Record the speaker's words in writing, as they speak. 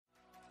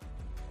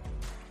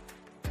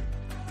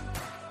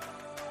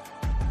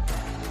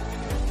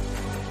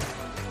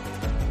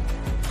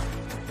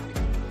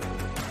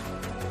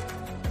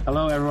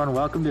Hello, everyone.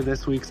 Welcome to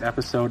this week's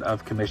episode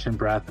of Commission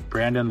Breath.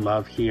 Brandon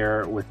Love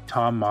here with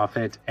Tom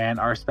Moffat, and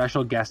our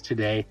special guest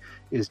today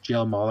is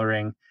Jill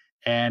Moellering.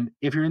 And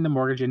if you're in the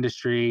mortgage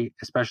industry,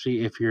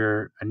 especially if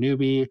you're a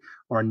newbie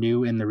or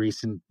new in the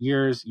recent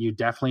years, you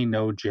definitely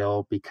know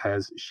Jill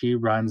because she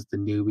runs the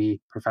Newbie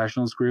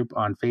Professionals group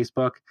on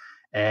Facebook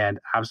and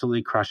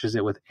absolutely crushes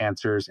it with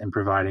answers and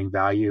providing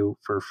value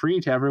for free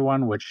to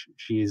everyone, which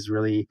she's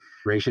really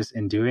gracious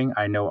in doing.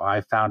 I know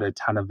I found a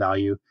ton of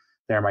value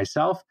there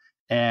myself.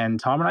 And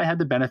Tom and I had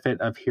the benefit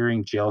of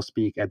hearing Jill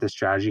speak at the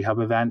Strategy Hub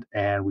event.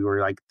 And we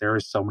were like, there are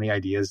so many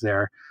ideas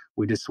there.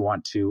 We just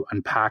want to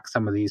unpack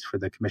some of these for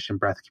the Commission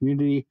Breath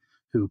community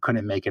who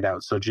couldn't make it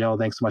out. So Jill,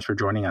 thanks so much for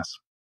joining us.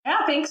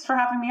 Yeah, thanks for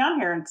having me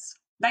on here. It's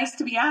nice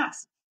to be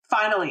asked.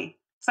 Finally.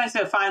 It's nice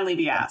to finally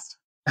be asked.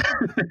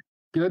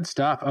 Good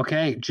stuff.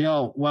 Okay,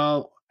 Jill.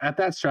 Well, at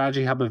that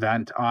Strategy Hub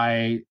event,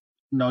 I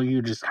know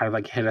you just kind of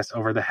like hit us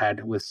over the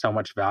head with so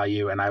much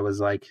value. And I was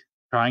like,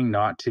 trying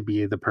not to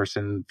be the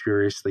person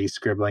furiously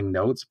scribbling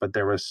notes, but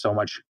there was so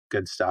much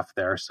good stuff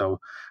there. So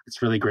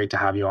it's really great to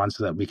have you on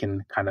so that we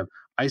can kind of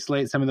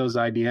isolate some of those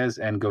ideas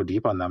and go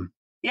deep on them.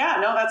 Yeah,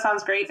 no, that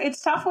sounds great.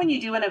 It's tough when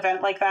you do an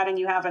event like that and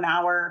you have an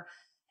hour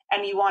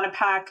and you want to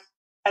pack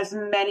as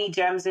many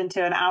gems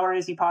into an hour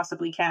as you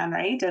possibly can,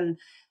 right? And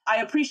I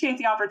appreciate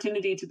the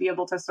opportunity to be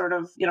able to sort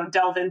of,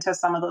 delve into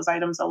some of those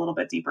items a little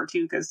bit deeper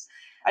too, because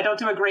I don't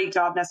do a great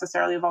job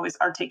necessarily of always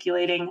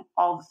articulating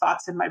all the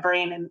thoughts in my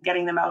brain and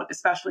getting them out,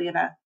 especially in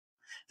a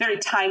very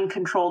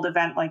time-controlled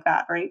event like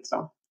that, right?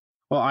 So.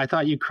 Well, I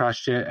thought you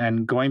crushed it.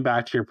 And going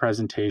back to your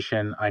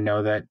presentation, I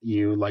know that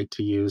you like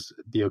to use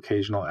the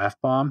occasional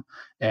F-bomb,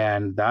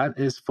 and that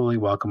is fully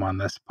welcome on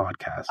this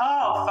podcast.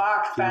 Oh,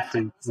 fuck.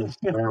 I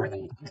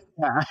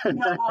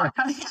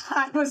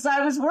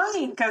was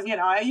worried because,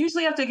 I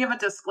usually have to give a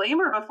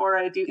disclaimer before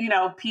I do,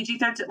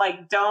 PG-13,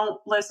 like don't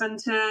listen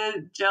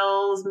to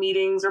Jill's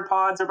meetings or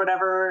pods or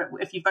whatever.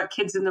 If you've got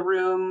kids in the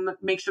room,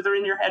 make sure they're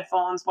in your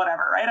headphones,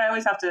 whatever, right? I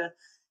always have to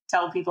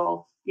tell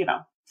people,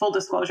 full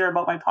disclosure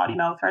about my potty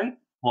mouth, right?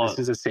 Well, this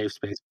is a safe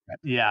space.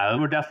 Yeah,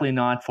 we're definitely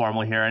not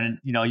formal here. And,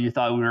 you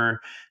thought we were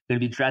going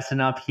to be dressing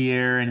up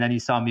here. And then you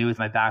saw me with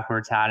my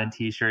backwards hat and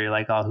t-shirt. You're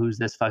like, oh, who's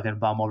this fucking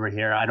bum over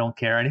here? I don't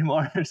care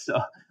anymore. So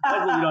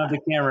luckily we don't have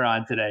the camera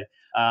on today.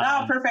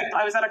 No, perfect.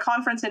 I was at a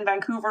conference in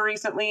Vancouver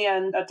recently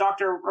and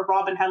Dr.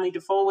 Robin Henley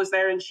Defoe was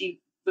there and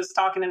she was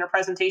talking in her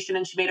presentation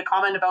and she made a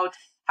comment about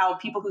how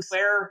people who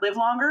swear live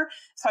longer.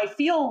 So I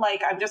feel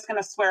like I'm just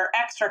going to swear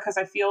extra because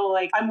I feel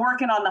like I'm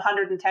working on the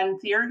 110th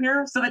year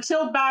here. So the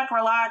chilled back,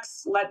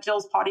 relax, let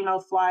Jill's potty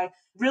mouth fly.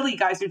 Really,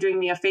 guys, you're doing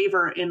me a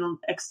favor in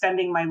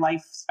extending my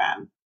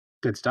lifespan.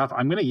 Good stuff.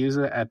 I'm going to use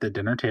it at the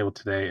dinner table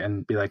today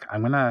and be like,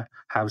 I'm going to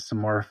have some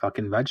more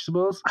fucking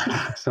vegetables.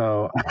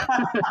 So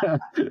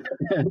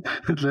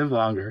live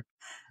longer.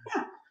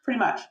 Yeah, pretty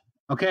much.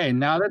 Okay,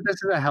 now that this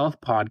is a health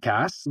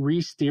podcast,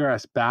 re-steer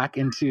us back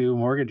into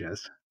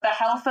mortgages. The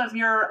health of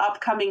your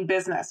upcoming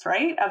business,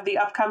 right? Of the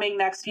upcoming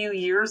next few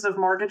years of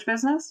mortgage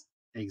business?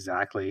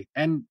 Exactly.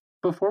 And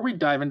before we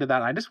dive into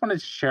that, I just wanted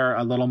to share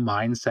a little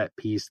mindset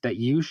piece that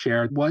you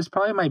shared was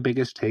probably my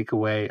biggest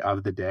takeaway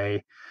of the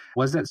day,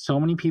 was that so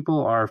many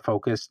people are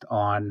focused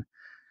on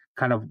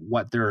kind of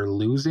what they're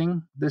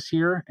losing this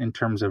year in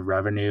terms of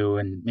revenue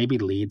and maybe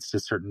leads to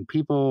certain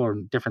people or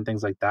different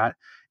things like that.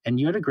 And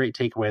you had a great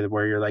takeaway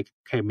where you're like,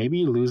 okay, maybe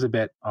you lose a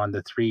bit on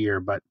the 3-year,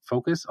 but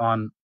focus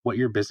on what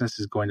your business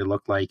is going to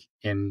look like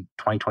in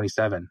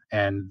 2027.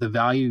 And the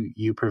value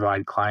you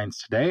provide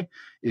clients today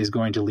is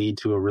going to lead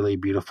to a really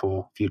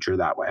beautiful future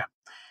that way.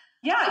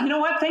 Yeah, you know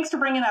what? Thanks for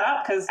bringing that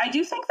up because I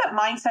do think that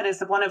mindset is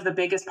one of the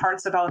biggest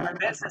parts about our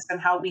business and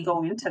how we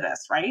go into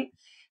this, right?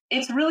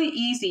 It's really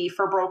easy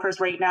for brokers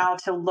right now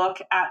to look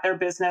at their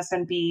business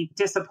and be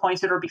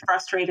disappointed or be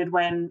frustrated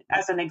when,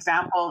 as an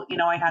example,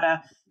 I had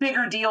a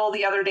bigger deal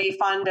the other day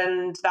fund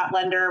and that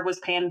lender was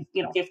paying,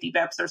 50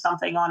 bips or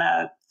something on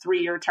a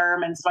 3-year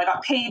term. And so I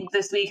got paid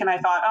this week and I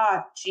thought,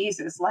 oh,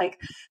 Jesus, like,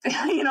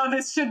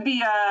 this should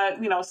be a,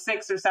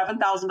 $6,000 or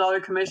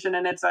 $7,000 commission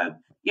and it's a,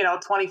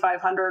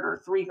 $2,500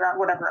 or $3,000,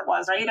 whatever it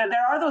was, right? And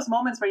there are those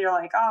moments where you're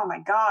like, oh my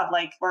God,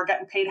 like we're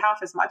getting paid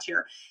half as much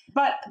here.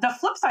 But the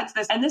flip side to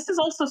this, and this is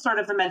also sort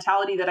of the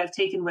mentality that I've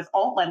taken with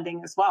alt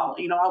lending as well.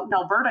 Out in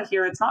Alberta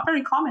here, it's not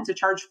very common to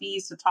charge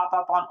fees to top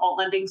up on alt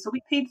lending. So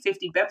we paid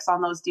 50 bips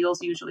on those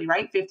deals usually,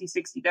 right? 50,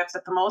 60 bips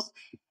at the most.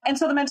 And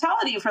so the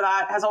mentality for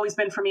that has always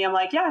been for me, I'm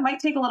like, yeah, I might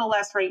take a little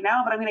less right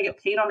now, but I'm going to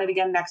get paid on it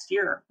again next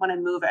year when I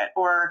move it,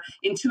 or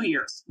in 2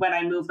 years when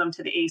I move them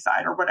to the A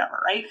side or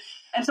whatever, right?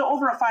 And so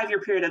over a 5-year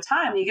period of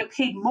time, you get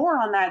paid more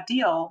on that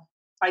deal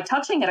by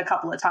touching it a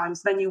couple of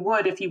times than you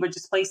would if you would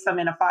just place them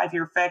in a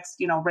 5-year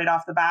fixed, right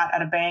off the bat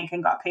at a bank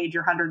and got paid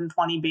your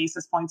 120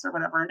 basis points or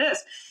whatever it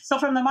is. So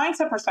from the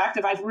mindset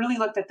perspective, I've really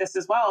looked at this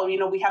as well.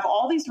 We have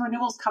all these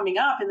renewals coming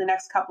up in the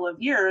next couple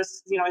of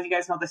years. As you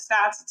guys know the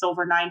stats, it's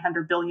over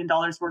 $900 billion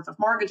worth of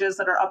mortgages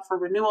that are up for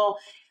renewal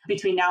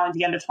between now and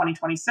the end of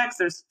 2026.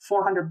 There's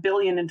 $400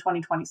 billion in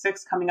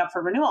 2026 coming up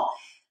for renewal.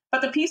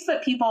 But the piece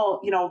that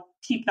people,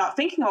 keep not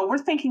thinking about, we're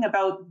thinking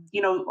about,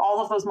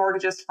 all of those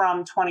mortgages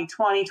from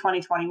 2020,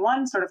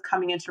 2021 sort of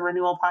coming into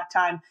renewal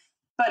time.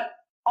 But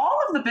all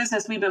of the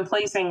business we've been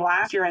placing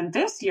last year and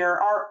this year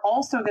are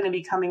also going to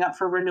be coming up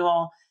for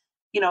renewal,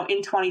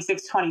 in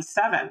 26,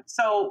 27.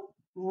 So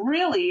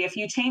really, if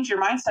you change your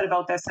mindset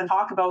about this and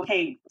talk about,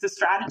 hey, the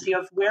strategy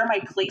of where am I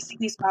placing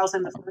these files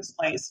in the first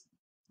place,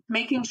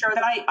 making sure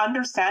that I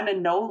understand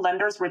and know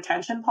lenders'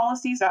 retention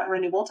policies at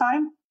renewal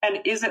time. And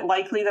is it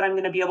likely that I'm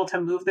going to be able to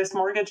move this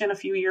mortgage in a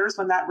few years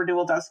when that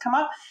renewal does come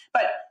up?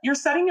 But you're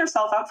setting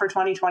yourself up for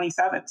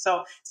 2027.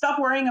 So stop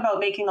worrying about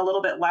making a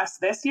little bit less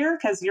this year,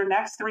 because your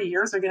next 3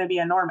 years are going to be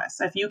enormous.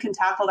 If you can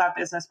tackle that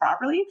business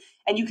properly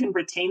and you can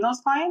retain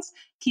those clients,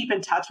 keep in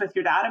touch with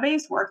your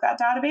database, work that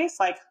database.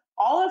 Like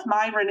all of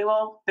my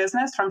renewal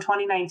business from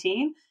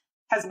 2019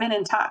 has been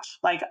in touch,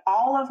 like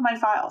all of my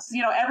files,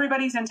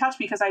 everybody's in touch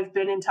because I've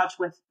been in touch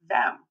with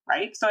them,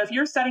 right? So if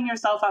you're setting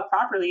yourself up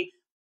properly,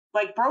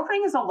 like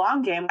brokering is a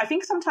long game. I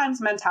think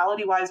sometimes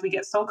mentality wise, we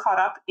get so caught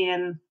up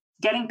in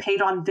getting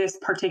paid on this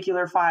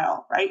particular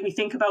file, right? We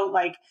think about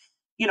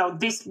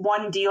this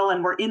one deal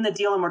and we're in the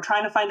deal and we're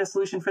trying to find a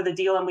solution for the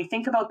deal. And we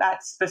think about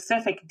that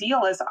specific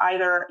deal as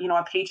either,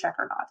 a paycheck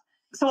or not.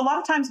 So a lot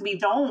of times we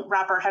don't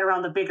wrap our head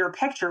around the bigger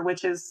picture,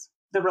 which is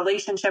the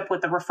relationship with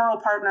the referral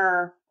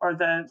partner or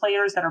the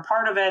players that are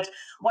part of it.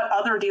 What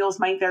other deals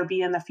might there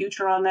be in the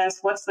future on this?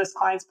 What's this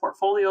client's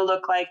portfolio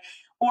look like?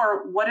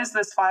 Or what does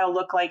this file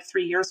look like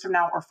 3 years from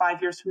now or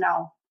 5 years from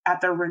now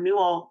at their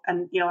renewal?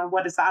 And,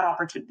 what does that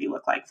opportunity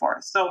look like for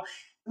us? So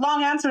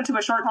long answer to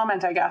a short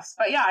comment, I guess.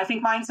 But yeah, I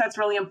think mindset's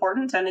really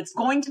important, and it's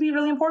going to be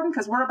really important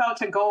because we're about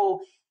to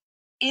go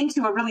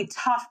into a really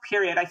tough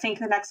period. I think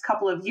the next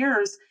couple of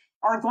years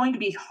are going to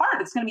be hard.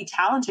 It's going to be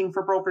challenging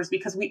for brokers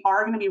because we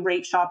are going to be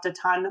rate shopped a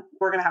ton.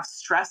 We're going to have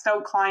stressed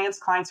out clients.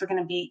 Clients are going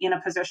to be in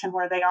a position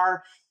where they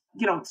are,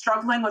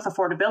 struggling with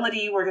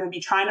affordability. We're going to be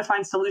trying to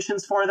find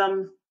solutions for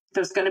them.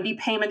 There's going to be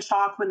payment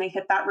shock when they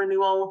hit that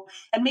renewal.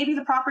 And maybe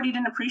the property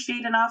didn't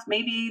appreciate enough.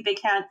 Maybe they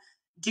can't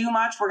do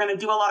much. We're going to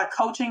do a lot of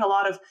coaching, a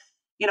lot of,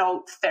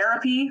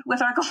 therapy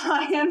with our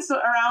clients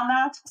around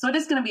that. So it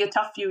is going to be a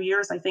tough few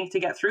years, I think, to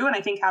get through. And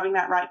I think having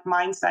that right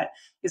mindset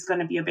is going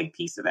to be a big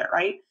piece of it,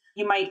 right?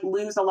 You might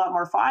lose a lot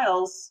more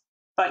files,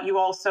 but you're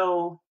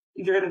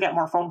going to get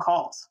more phone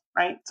calls,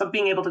 right? So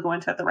being able to go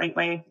into it the right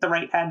way, the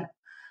right head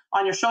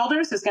on your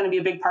shoulders is going to be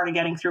a big part of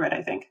getting through it,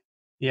 I think.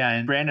 Yeah.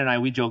 And Brandon and I,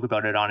 we joke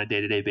about it on a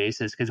day-to-day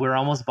basis because we're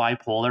almost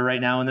bipolar right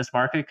now in this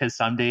market, because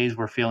some days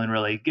we're feeling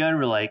really good.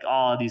 We're like,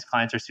 oh, these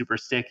clients are super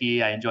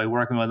sticky. I enjoy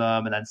working with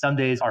them. And then some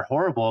days are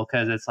horrible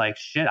because it's like,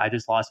 shit, I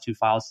just lost 2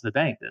 files to the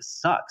bank. This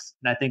sucks.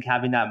 And I think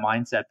having that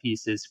mindset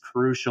piece is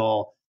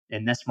crucial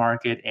in this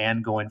market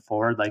and going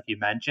forward, like you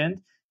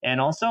mentioned. And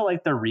also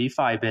like the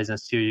refi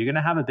business too. You're going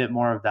to have a bit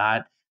more of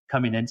that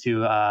coming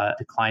into a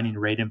declining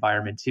rate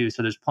environment too.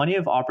 So there's plenty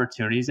of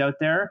opportunities out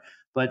there.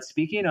 But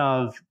speaking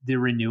of the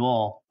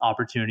renewal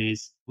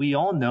opportunities, we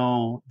all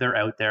know they're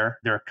out there.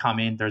 They're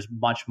coming. There's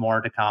much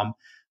more to come.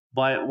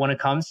 But when it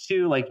comes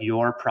to like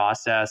your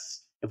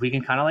process, if we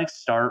can kind of like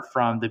start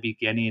from the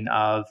beginning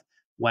of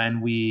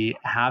when we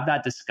have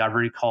that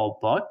discovery call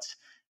booked,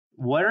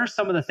 what are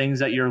some of the things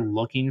that you're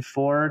looking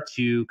for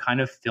to kind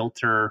of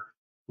filter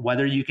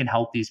whether you can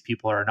help these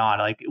people or not?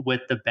 Like with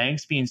the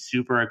banks being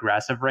super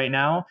aggressive right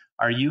now,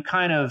 are you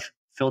kind of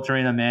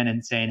filtering them in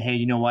and saying, hey,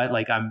 you know what,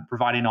 like I'm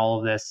providing all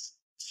of this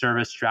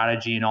service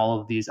strategy and all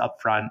of these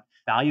upfront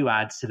value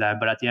adds to them,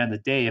 but at the end of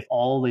the day, if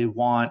all they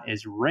want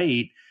is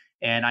rate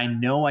and I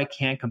know I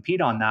can't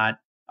compete on that,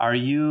 are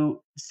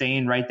you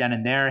saying right then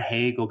and there,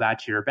 hey, go back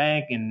to your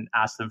bank and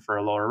ask them for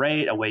a lower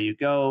rate, away you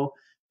go?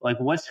 Like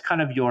what's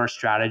kind of your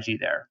strategy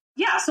there?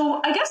 Yeah. So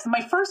I guess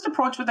my first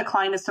approach with a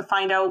client is to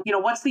find out,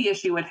 what's the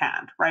issue at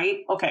hand,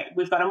 right? Okay,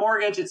 we've got a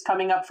mortgage. It's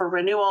coming up for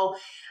renewal.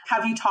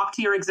 Have you talked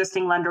to your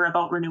existing lender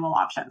about renewal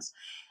options?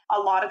 A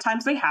lot of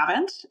times they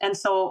haven't. And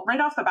so right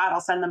off the bat,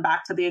 I'll send them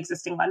back to the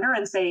existing lender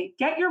and say,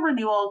 get your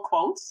renewal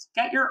quotes,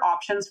 get your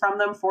options from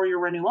them for your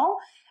renewal,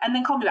 and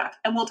then call me back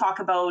and we'll talk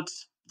about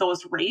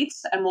those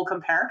rates and we'll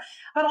compare.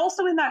 But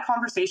also in that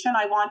conversation,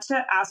 I want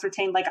to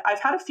ascertain, like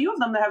I've had a few of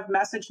them that have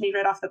messaged me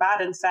right off the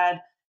bat and said,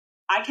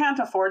 I can't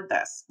afford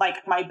this.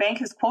 Like my bank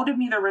has quoted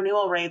me the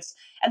renewal rates.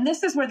 And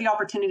this is where the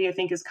opportunity I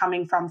think is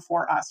coming from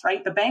for us,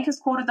 right? The bank has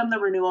quoted them the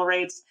renewal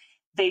rates.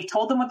 They've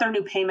told them what their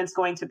new payment's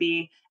going to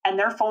be. And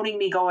they're phoning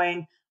me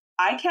going,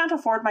 I can't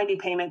afford my new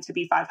payment to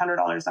be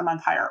 $500 a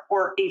month higher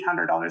or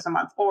 $800 a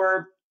month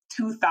or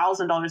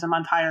 $2,000 a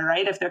month higher,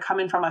 right? If they're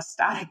coming from a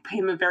static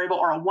payment variable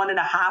or a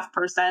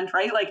 1.5%,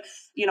 right? Like,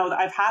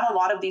 I've had a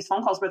lot of these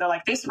phone calls where they're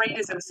like, this rate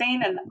is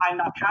insane and I'm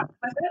not happy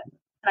with it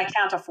and I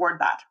can't afford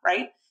that,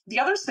 right? The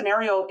other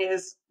scenario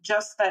is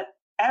just that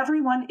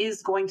everyone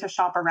is going to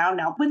shop around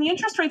now. When the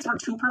interest rates were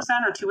 2%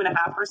 or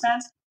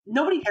 2.5%,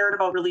 nobody cared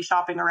about really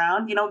shopping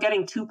around.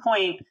 Getting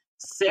 2.6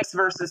 6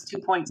 versus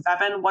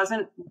 2.7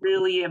 wasn't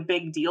really a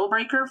big deal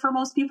breaker for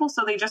most people.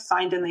 So they just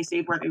signed and they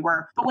stayed where they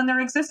were. But when their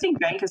existing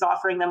bank is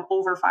offering them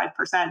over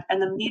 5%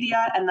 and the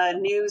media and the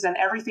news and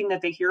everything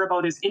that they hear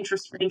about is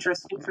interest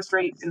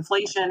rates,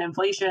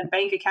 inflation,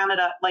 Bank of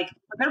Canada, like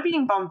they're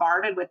being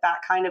bombarded with that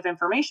kind of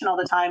information all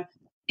the time,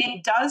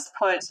 it does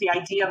put the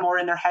idea more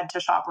in their head to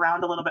shop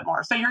around a little bit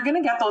more. So you're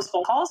going to get those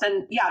phone calls.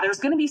 And yeah, there's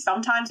going to be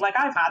sometimes, like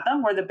I've had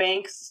them, where the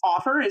bank's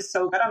offer is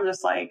so good, I'm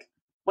just like,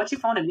 what you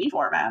phoning me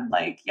for, man?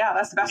 Like, yeah,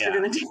 that's the best you're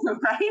going to do,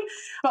 right?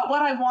 But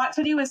what I want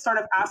to do is sort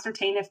of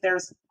ascertain if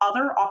there's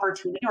other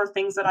opportunity or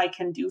things that I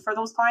can do for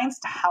those clients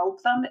to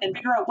help them and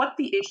figure out what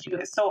the issue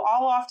is. So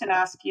I'll often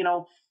ask,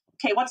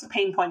 okay, what's the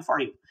pain point for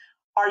you?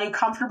 Are you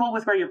comfortable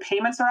with where your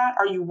payments are at?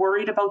 Are you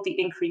worried about the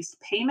increased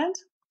payment?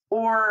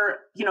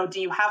 Or,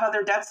 do you have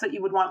other debts that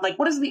you would want? Like,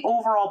 what does the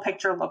overall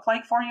picture look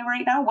like for you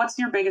right now? What's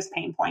your biggest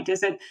pain point?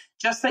 Is it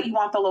just that you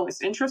want the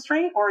lowest interest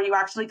rate, or are you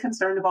actually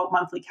concerned about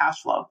monthly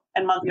cash flow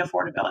and monthly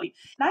affordability?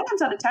 9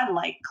 times out of 10,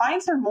 like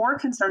clients are more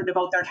concerned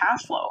about their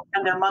cash flow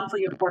and their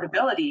monthly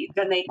affordability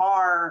than they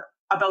are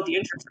about the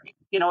interest rate.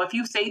 If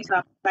you say to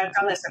them, I've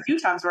done this a few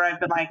times where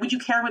I've been like, would you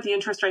care what the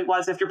interest rate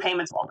was if your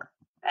payment's lower?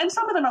 And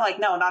some of them are like,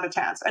 no, not a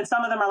chance. And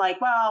some of them are like,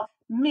 well,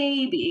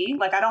 maybe,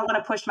 like, I don't want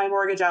to push my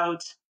mortgage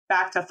out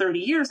back to 30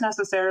 years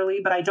necessarily,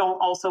 but I don't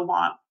also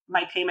want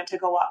my payment to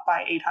go up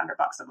by $800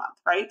 a month,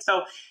 right?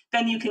 So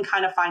then you can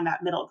kind of find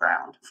that middle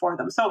ground for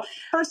them. So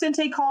first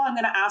intake call, I'm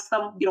going to ask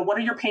them, what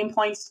are your pain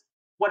points?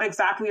 What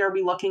exactly are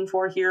we looking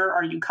for here?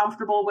 Are you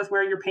comfortable with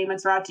where your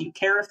payments are at? Do you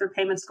care if their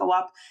payments go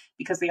up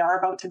because they are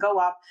about to go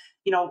up?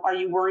 Are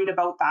you worried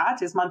about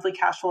that? Is monthly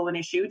cash flow an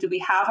issue? Do we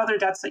have other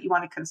debts that you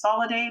want to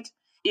consolidate?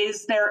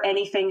 Is there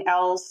anything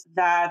else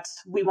that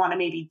we want to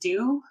maybe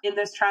do in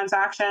this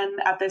transaction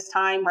at this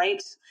time,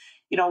 right?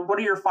 What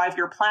are your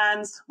 5-year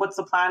plans? What's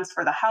the plans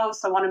for the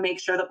house? I want to make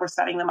sure that we're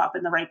setting them up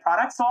in the right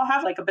product. So I'll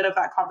have like a bit of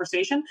that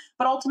conversation,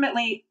 but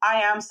ultimately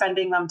I am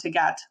sending them to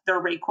get their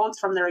rate quotes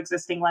from their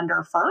existing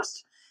lender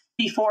first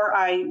before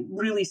I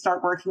really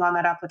start working on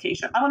that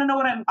application. I want to know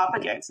what I'm up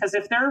against, because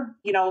if they're,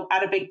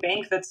 at a big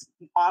bank that's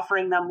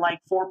offering them like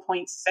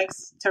 4.6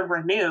 to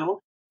renew,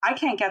 I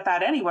can't get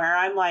that anywhere.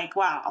 I'm like,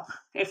 wow,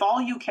 if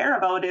all you care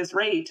about is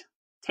rate,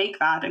 take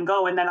that and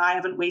go. And then I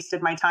haven't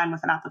wasted my time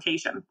with an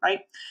application, right?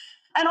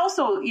 And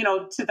also,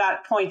 to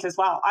that point as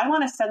well, I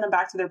want to send them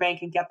back to their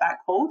bank and get that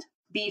quote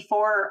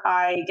before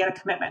I get a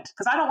commitment,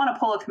 because I don't want to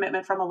pull a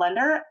commitment from a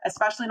lender,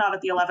 especially not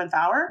at the 11th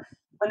hour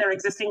when their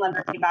existing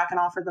lender came back and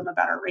offered them a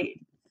better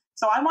rate.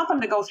 So I want them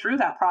to go through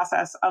that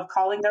process of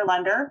calling their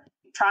lender,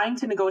 trying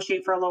to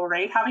negotiate for a lower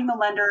rate, having the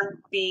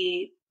lender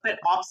be a bit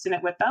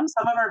obstinate with them.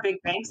 Some of our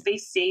big banks, they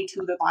say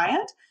to the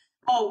client,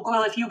 oh,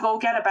 well, if you go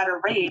get a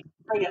better rate,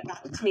 bring it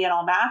back to me and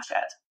I'll match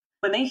it.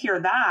 When they hear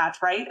that,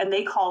 right, and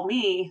they call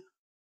me,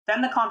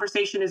 then the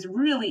conversation is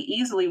really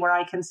easily where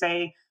I can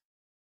say,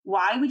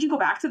 why would you go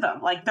back to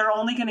them? Like, they're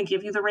only going to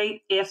give you the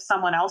rate if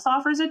someone else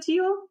offers it to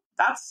you.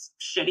 That's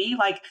shitty.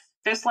 Like,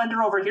 this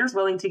lender over here is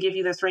willing to give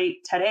you this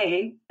rate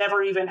today,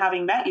 never even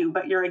having met you,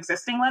 but your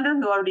existing lender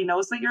who already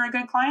knows that you're a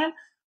good client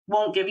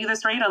won't give you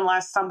this rate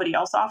unless somebody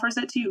else offers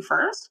it to you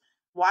first.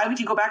 Why would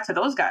you go back to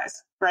those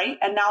guys, right?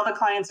 And now the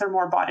clients are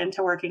more bought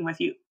into working with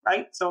you,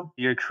 right? So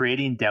you're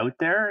creating doubt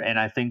there. And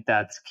I think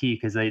that's key,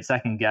 because they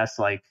second guess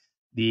like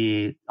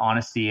the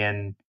honesty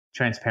and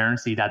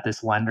transparency that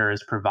this lender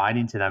is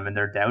providing to them, and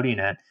they're doubting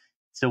it.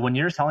 So when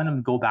you're telling them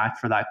to go back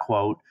for that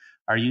quote,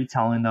 are you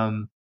telling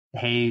them,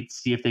 hey,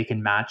 see if they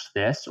can match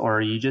this? Or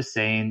are you just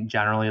saying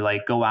generally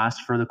like, go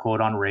ask for the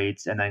quote on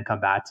rates and then come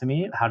back to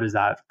me? How does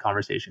that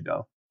conversation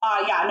go?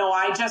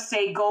 I just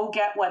say, go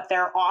get what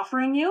they're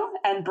offering you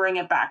and bring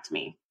it back to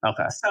me.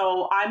 Okay.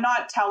 So I'm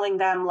not telling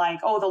them like,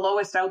 oh, the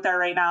lowest out there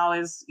right now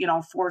is,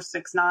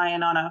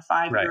 469 on a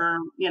 5-year,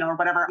 right, or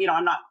whatever.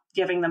 I'm not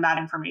giving them that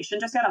information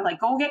just yet. I'm like,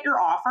 go get your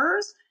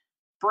offers,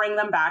 bring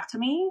them back to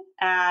me,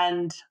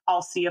 and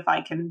I'll see if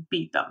I can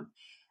beat them.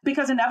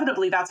 Because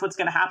inevitably that's what's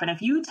going to happen.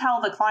 If you tell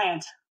the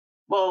client,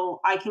 well,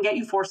 I can get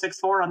you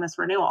 464 on this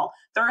renewal,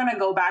 they're going to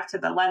go back to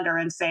the lender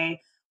and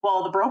say,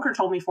 well, the broker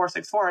told me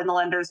 464, and the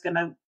lender's going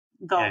to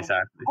go, yeah,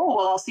 exactly. Oh,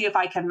 well, I'll see if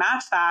I can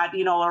match that,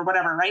 or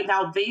whatever. Right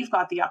now, they've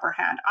got the upper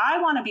hand.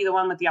 I want to be the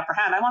one with the upper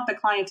hand. I want the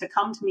client to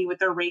come to me with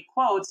their rate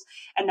quotes.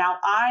 And now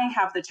I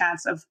have the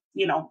chance of,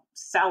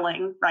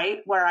 selling,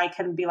 right? Where I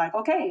can be like,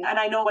 okay, and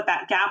I know what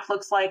that gap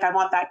looks like. I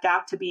want that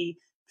gap to be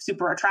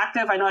super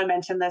attractive. I know I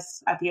mentioned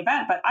this at the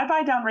event, but I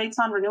buy down rates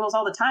on renewals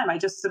all the time. I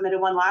just submitted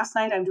one last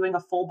night. I'm doing a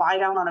full buy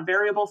down on a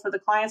variable for the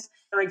clients.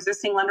 Their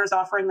existing lenders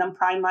offering them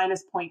prime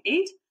minus 0.8.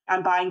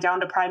 I'm buying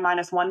down to prime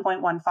minus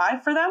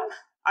 1.15 for them.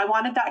 I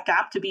wanted that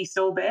gap to be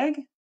so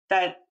big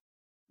that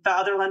the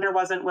other lender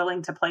wasn't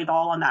willing to play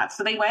ball on that.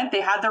 So they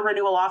had their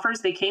renewal offers.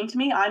 They came to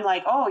me. I'm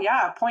like, oh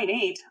yeah,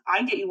 0.8. I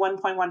can get you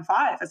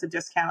 1.15 as a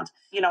discount.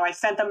 I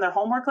sent them their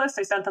homework list.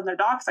 I sent them their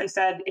docs. I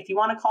said, if you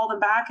want to call them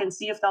back and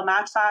see if they'll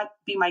match that,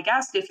 be my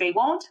guest. If they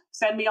won't,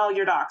 send me all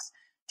your docs.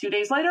 2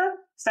 days later,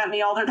 sent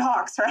me all their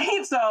docs,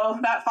 right? So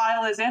that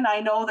file is in. I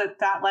know that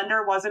that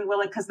lender wasn't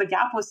willing because the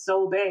gap was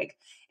so big.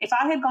 If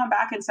I had gone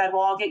back and said,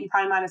 well, I'll get you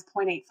prime minus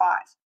 0.85,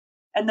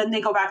 and then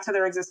they go back to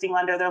their existing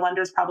lender, their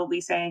lender's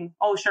probably saying,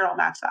 oh, sure, I'll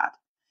match that.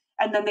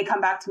 And then they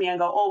come back to me and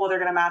go, oh, well, they're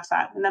going to match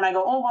that. And then I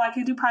go, oh, well, I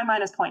could do prime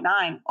minus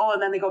 0.9. Oh,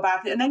 and then they go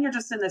back. And then you're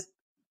just in this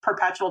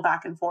perpetual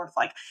back and forth.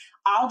 Like,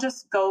 I'll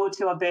just go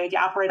to a big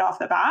gap right off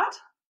the bat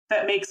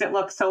that makes it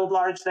look so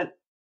large that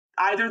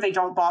either they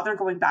don't bother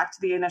going back to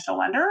the initial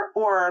lender,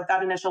 or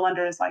that initial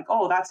lender is like,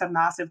 oh, that's a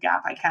massive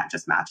gap. I can't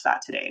just match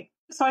that today.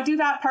 So I do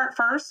that part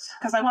first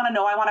because I want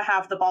to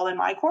have the ball in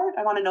my court.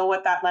 I want to know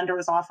what that lender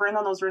is offering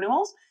on those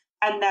renewals.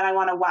 And then I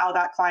want to wow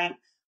that client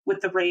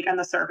with the rate and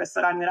the service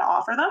that I'm going to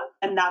offer them.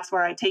 And that's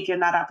where I take in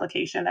that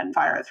application and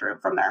fire it through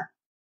from there.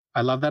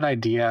 I love that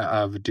idea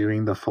of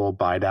doing the full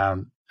buy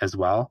down as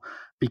well,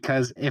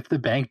 because if the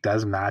bank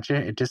does match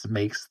it, it just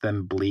makes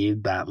them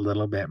bleed that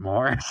little bit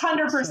more.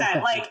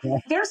 100%. Like,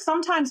 there's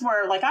sometimes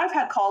where, like, I've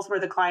had calls where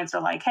the clients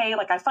are like, hey,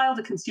 like, I filed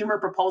a consumer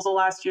proposal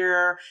last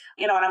year,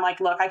 and I'm like,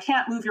 look, I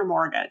can't move your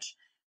mortgage.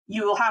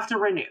 You will have to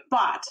renew,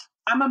 but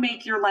I'm going to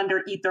make your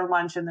lender eat their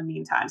lunch in the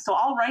meantime. So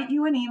I'll write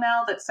you an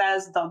email that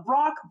says the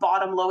rock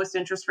bottom lowest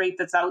interest rate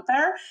that's out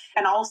there.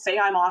 And I'll say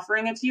I'm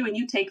offering it to you, and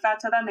you take that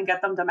to them and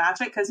get them to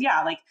match it. Cause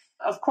like,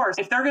 of course,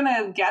 if they're going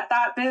to get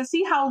that bid,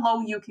 see how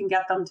low you can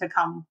get them to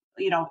come,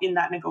 in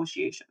that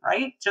negotiation,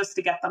 right? Just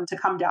to get them to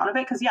come down a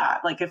bit. Cause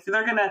like, if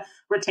they're going to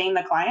retain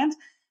the client,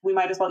 we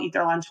might as well eat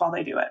their lunch while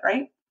they do it.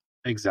 Right.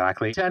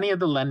 Exactly. To any of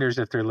the lenders,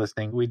 if they're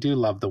listening, we do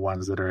love the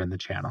ones that are in the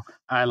channel.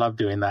 I love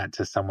doing that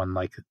to someone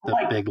like the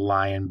big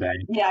Lion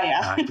Bank.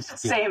 Yeah.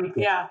 Same.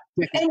 Yeah.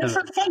 And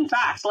for fun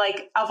fact,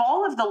 like, of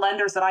all of the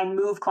lenders that I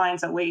move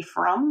clients away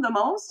from the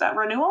most at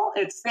Renewal,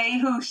 it's they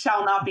who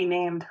shall not be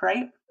named,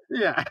 right?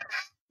 Yeah.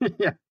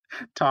 Yeah.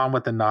 Tom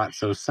with the not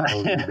so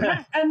subtle.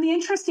 And the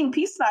interesting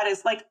piece of that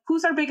is, like,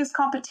 who's our biggest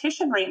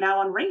competition right now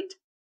on rate?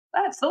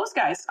 That's those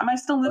guys. Am I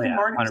still moving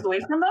mortgages 100%. Away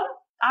from them?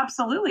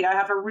 Absolutely. I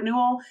have a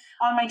renewal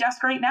on my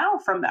desk right now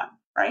from them,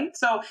 right?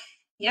 So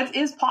it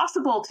is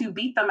possible to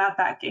beat them at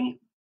that game.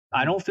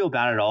 I don't feel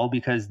bad at all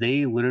because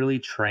they literally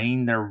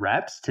train their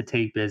reps to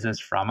take business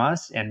from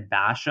us and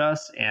bash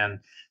us and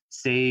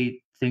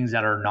say things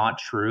that are not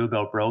true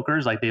about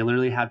brokers. Like, they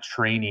literally have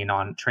training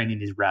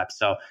these reps.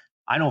 So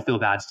I don't feel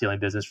bad stealing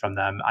business from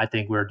them. I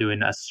think we're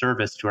doing a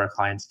service to our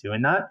clients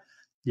doing that.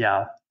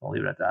 Yeah, I'll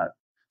leave it at that.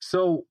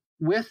 So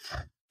with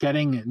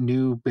getting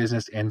new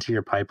business into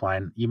your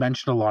pipeline, you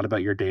mentioned a lot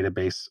about your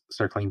database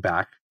circling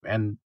back,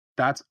 and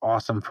that's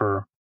awesome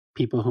for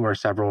people who are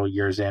several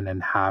years in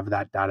and have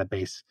that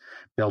database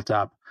built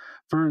up.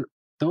 For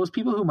those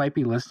people who might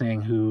be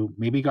listening who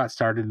maybe got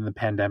started in the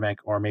pandemic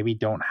or maybe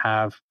don't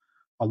have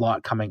a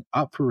lot coming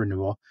up for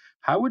renewal,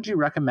 how would you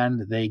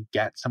recommend they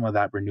get some of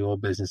that renewal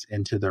business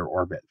into their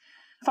orbit?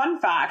 Fun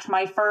fact,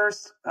 my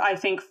first, I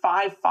think,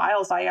 5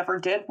 files I ever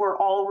did were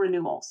all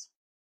renewals.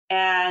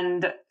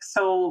 And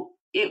so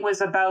it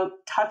was about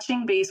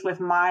touching base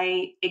with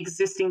my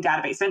existing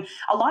database. And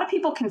a lot of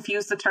people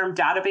confuse the term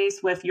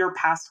database with your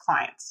past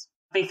clients.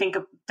 They think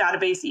of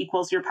database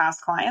equals your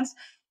past clients.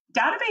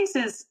 Database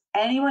is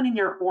anyone in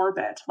your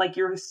orbit, like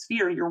your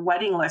sphere, your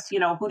wedding list.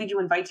 Who did you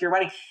invite to your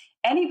wedding?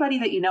 Anybody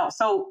that you know.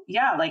 So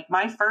yeah, like,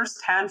 my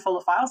first handful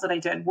of files that I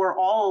did were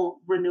all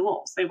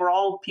renewals. They were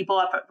all people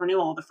up at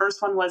Renewal. The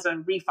first one was a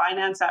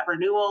refinance at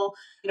Renewal,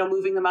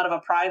 moving them out of a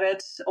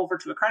private over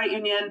to a credit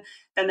union.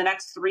 Then the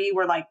next 3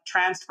 were like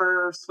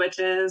transfer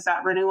switches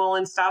at Renewal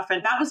and stuff.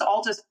 And that was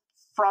all just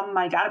from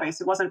my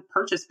database. It wasn't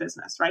purchase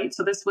business, right?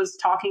 So this was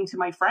talking to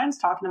my friends,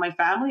 talking to my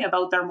family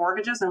about their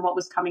mortgages and what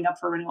was coming up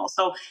for renewal.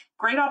 So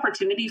great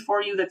opportunity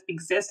for you that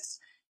exists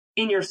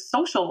in your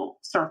social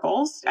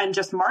circles and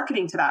just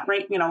marketing to that,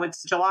 right?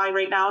 It's July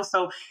right now.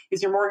 So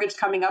is your mortgage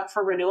coming up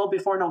for renewal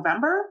before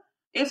November?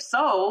 If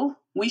so,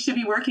 we should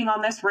be working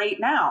on this right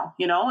now,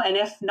 and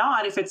if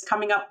not, if it's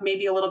coming up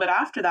maybe a little bit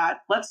after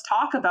that, let's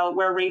talk about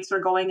where rates are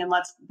going and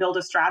let's build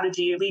a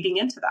strategy leading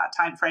into that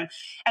time frame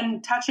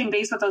and touching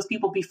base with those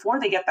people before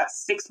they get that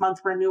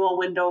 6-month renewal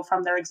window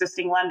from their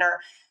existing lender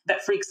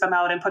that freaks them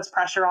out and puts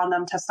pressure on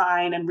them to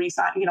sign and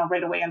re-sign,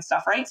 right away and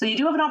stuff, right? So you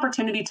do have an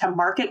opportunity to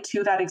market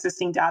to that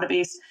existing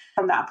database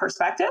from that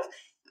perspective.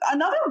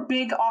 Another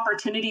big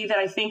opportunity that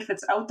I think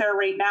that's out there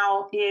right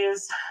now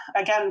is,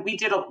 again, we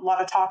did a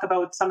lot of talk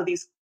about some of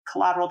these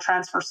collateral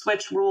transfer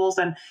switch rules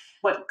and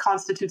what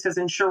constitutes as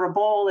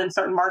insurable in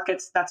certain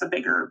markets. That's a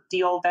bigger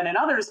deal than in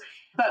others.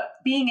 But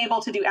being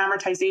able to do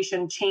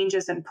amortization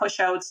changes and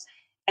pushouts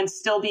and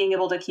still being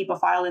able to keep a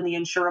file in the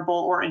insurable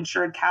or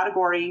insured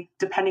category,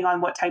 depending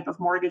on what type of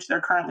mortgage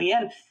they're currently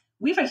in,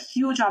 we have a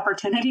huge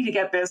opportunity to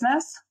get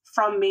business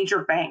from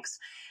major banks.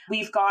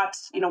 We've got,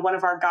 one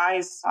of our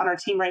guys on our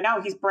team right now,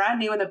 he's brand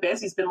new in the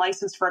biz. He's been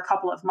licensed for a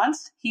couple of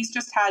months. He's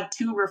just had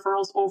 2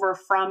 referrals over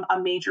from a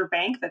major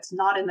bank that's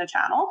not in the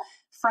channel,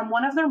 from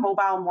one of their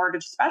mobile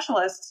mortgage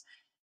specialists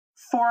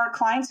for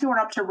clients who are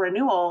up to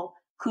renewal,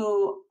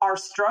 who are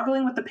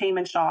struggling with the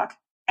payment shock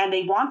and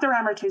they want their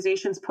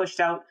amortizations pushed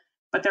out,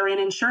 but they're in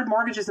insured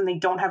mortgages and they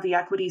don't have the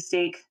equity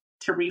stake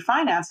to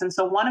refinance. And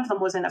so one of them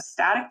was in a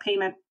static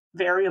payment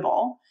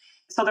variable.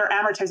 So their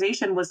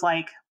amortization was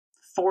like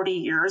 40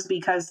 years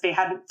because they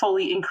hadn't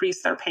fully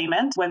increased their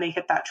payment when they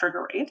hit that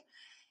trigger rate.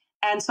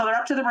 And so they're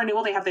up to the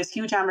renewal. They have this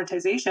huge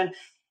amortization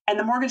and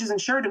the mortgage is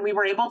insured. And we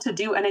were able to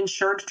do an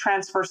insured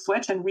transfer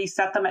switch and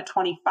reset them at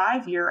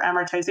 25-year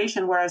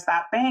amortization, whereas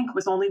that bank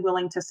was only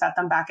willing to set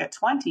them back at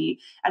 20.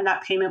 And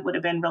that payment would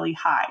have been really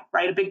high,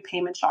 right? A big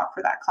payment shock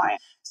for that client.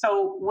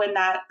 So when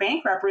that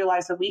bank rep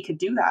realized that we could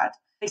do that,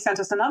 they sent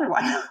us another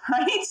one,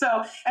 right?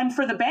 So, and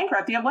for the bank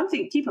rep, you have one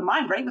thing to keep in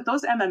mind, right? With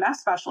those MMS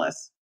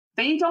specialists,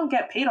 they don't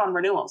get paid on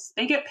renewals.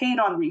 They get paid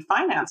on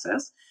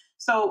refinances.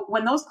 So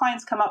when those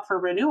clients come up for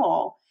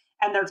renewal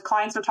and their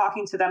clients are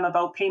talking to them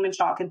about payment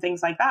shock and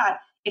things like that,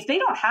 if they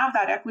don't have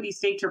that equity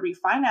stake to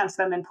refinance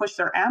them and push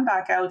their AM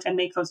back out and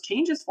make those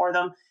changes for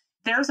them,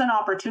 there's an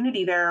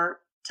opportunity there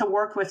to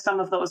work with some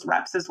of those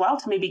reps as well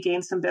to maybe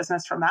gain some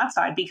business from that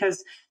side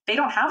because they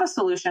don't have a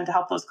solution to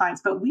help those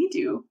clients, but we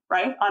do,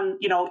 right? On,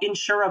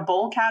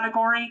 insurable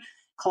category,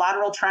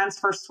 collateral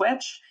transfer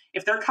switch.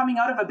 If they're coming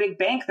out of a big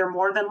bank, they're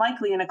more than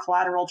likely in a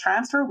collateral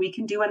transfer. We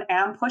can do an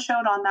AM push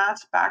out on that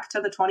back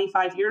to the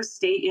 25 years,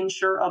 stay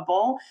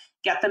insurable,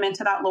 get them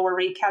into that lower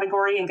rate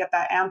category and get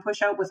that AM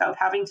push out without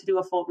having to do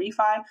a full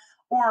refi.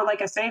 Or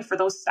like I say, for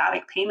those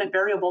static payment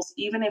variables,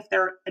 even if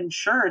they're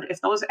insured,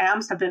 if those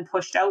AMs have been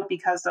pushed out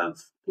because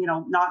of,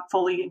 not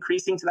fully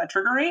increasing to that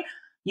trigger rate,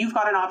 you've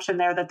got an option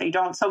there that they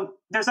don't. So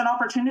there's an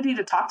opportunity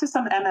to talk to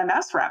some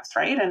MMS reps,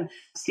 right? And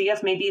see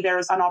if maybe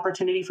there's an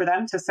opportunity for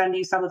them to send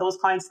you some of those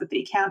clients that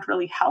they can't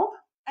really help.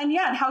 And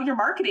and how you're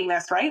marketing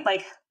this, right?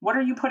 Like, what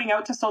are you putting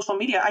out to social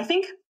media? I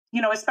think,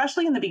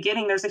 especially in the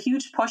beginning, there's a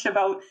huge push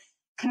about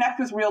connect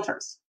with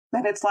realtors.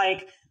 That it's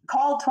like,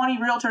 call 20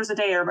 realtors a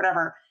day or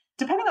whatever.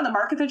 Depending on the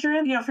market that you're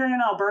in, if you're in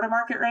an Alberta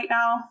market right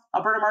now,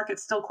 Alberta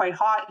market's still quite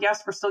hot.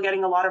 Yes, we're still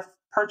getting a lot of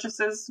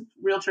purchases.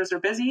 Realtors are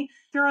busy.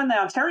 If you're in the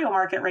Ontario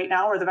market right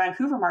now or the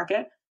Vancouver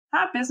market,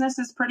 that business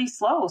is pretty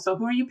slow. So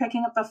who are you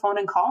picking up the phone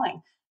and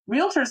calling?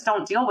 Realtors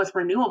don't deal with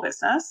renewal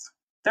business.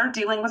 They're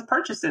dealing with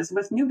purchases,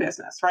 with new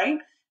business, right?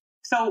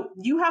 So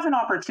you have an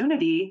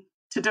opportunity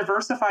to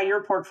diversify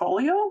your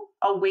portfolio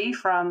away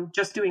from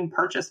just doing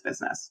purchase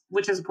business,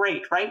 which is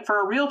great, right? For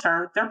a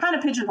realtor, they're kind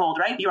of pigeonholed,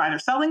 right? You're either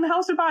selling the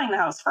house or buying the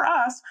house. For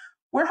us,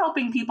 we're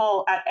helping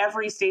people at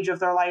every stage of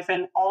their life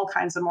in all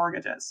kinds of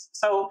mortgages.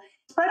 So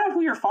spread out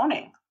who you're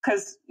phoning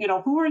because,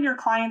 who are your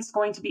clients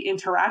going to be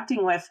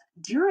interacting with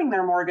during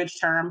their mortgage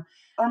term?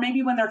 Or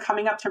maybe when they're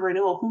coming up to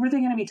renewal, who are they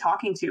going to be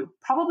talking to?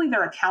 Probably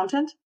their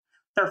accountant,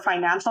 their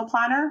financial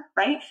planner,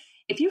 right?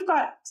 If you've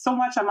got so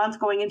much a month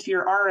going into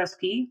your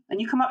RRSP and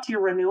you come up to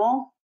your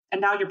renewal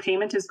and now your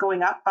payment is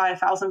going up by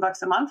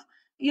 $1,000 a month,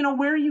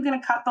 where are you going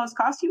to cut those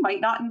costs? You might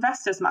not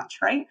invest as much,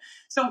 right?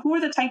 So who are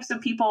the types of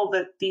people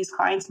that these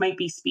clients might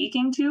be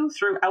speaking to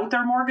throughout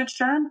their mortgage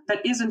term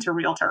that isn't a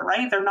realtor,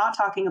 right? They're not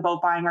talking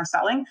about buying or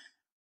selling,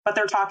 but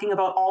they're talking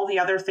about all the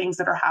other things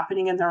that are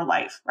happening in their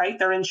life, right?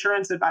 They're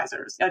insurance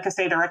advisors. Like I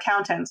say, they're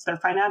accountants, they're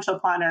financial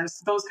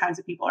planners, those kinds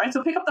of people, right?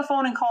 So pick up the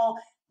phone and call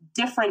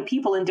different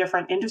people in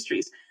different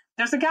industries.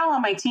 There's a gal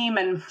on my team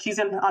and she's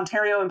in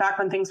Ontario, and back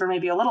when things were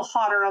maybe a little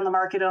hotter on the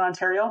market in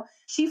Ontario,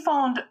 she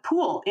phoned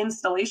pool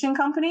installation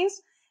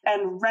companies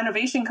and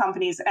renovation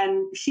companies,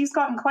 and she's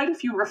gotten quite a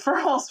few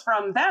referrals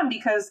from them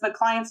because the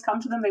clients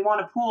come to them, they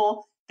want a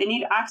pool, they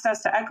need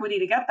access to equity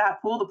to get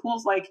that pool. The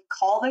pool's like,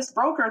 call this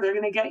broker, they're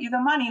going to get you the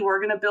money, we're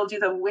going to build you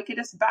the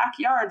wickedest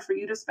backyard for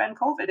you to spend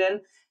COVID in.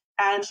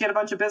 And she had a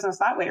bunch of business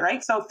that way,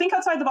 right? So think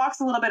outside the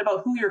box a little bit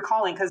about who you're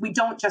calling because we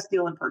don't just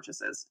deal in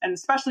purchases. And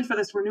especially for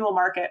this renewal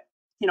market,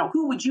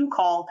 who would you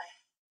call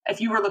if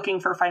you were looking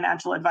for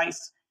financial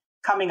advice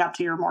coming up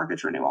to your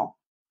mortgage renewal?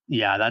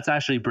 Yeah, that's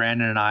actually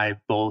Brandon and I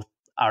both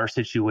our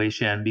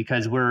situation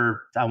because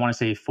we're, I want to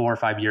say 4 or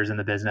 5 years in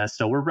the business.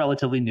 So we're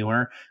relatively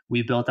newer.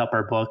 We built up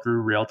our book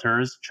through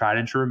realtors, tried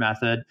and true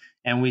method,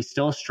 and we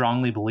still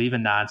strongly believe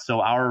in that.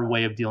 So our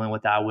way of dealing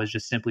with that was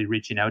just simply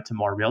reaching out to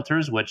more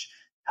realtors, which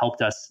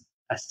helped us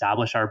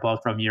establish our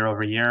book from year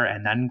over year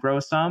and then grow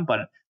some.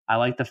 But I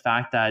like the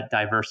fact that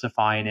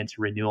diversifying into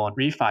renewal and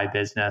refi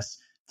business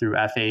through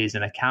FAs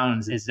and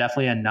accountants is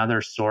definitely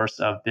another source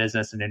of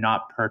business, and they're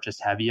not purchase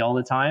heavy all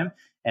the time.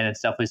 And it's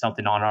definitely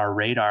something on our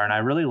radar. And I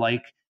really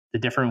like the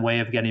different way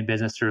of getting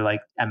business through like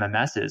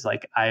MMSs.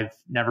 Like I've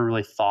never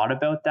really thought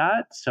about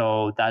that.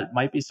 So that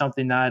might be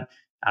something that,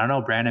 I don't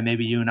know, Brandon,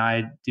 maybe you and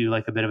I do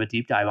like a bit of a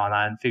deep dive on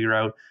that and figure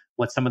out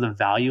what some of the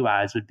value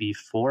adds would be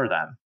for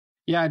them.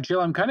 Yeah, Jill,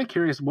 I'm kind of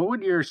curious, what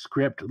would your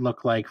script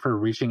look like for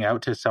reaching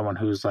out to someone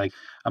who's like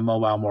a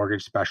mobile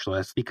mortgage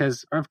specialist?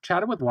 Because I've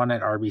chatted with one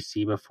at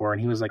RBC before,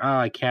 and he was like,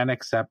 I can't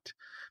accept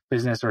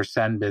business or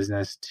send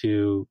business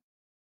to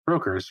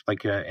brokers,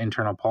 like an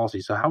internal policy.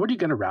 So how would you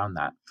get around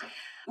that?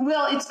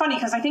 Well, it's funny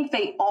because I think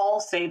they all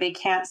say they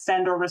can't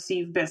send or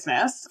receive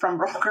business from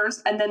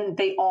brokers, and then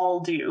they all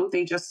do.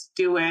 They just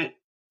do it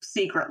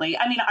secretly.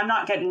 I mean, I'm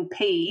not getting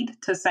paid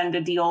to send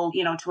a deal,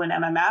 to an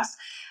MMS,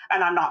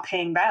 and I'm not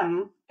paying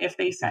them if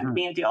they send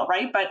me a deal,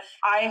 right? But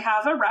I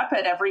have a rep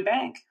at every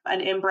bank,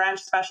 an in-branch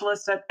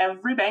specialist at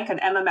every bank, an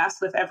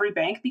MMS with every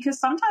bank, because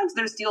sometimes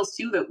there's deals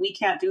too that we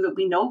can't do that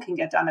we know can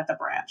get done at the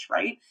branch,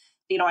 right?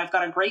 I've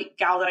got a great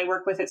gal that I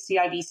work with at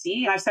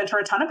CIBC, and I've sent her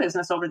a ton of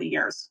business over the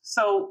years.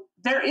 So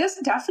there is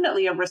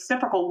definitely a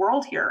reciprocal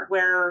world here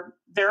where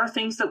there are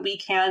things that we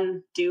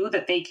can do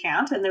that they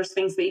can't, and there's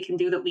things they can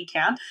do that we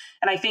can't.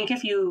 And I think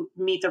if you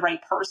meet the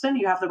right person,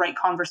 you have the right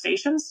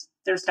conversations,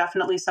 there's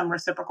definitely some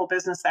reciprocal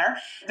business there.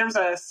 There's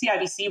a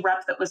CIBC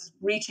rep that was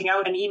reaching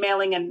out and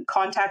emailing and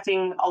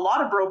contacting a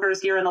lot of brokers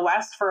here in the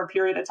West for a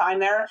period of time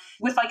there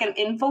with like an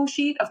info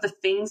sheet of the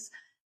things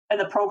and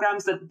the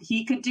programs that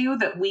he could do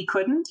that we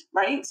couldn't,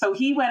 right? So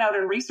he went out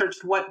and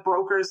researched what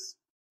brokers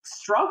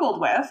struggled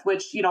with,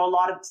 which, a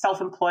lot of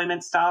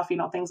self-employment stuff,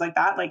 things like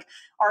that. Like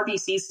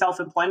RBC's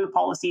self-employment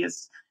policy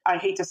is, I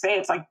hate to say,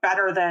 it's like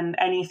better than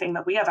anything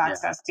that we have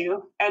access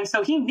to. And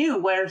so he knew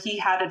where he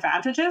had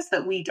advantages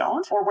that we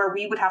don't, or where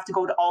we would have to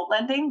go to alt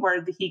lending,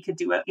 where he could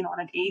do it,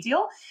 on an A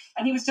deal.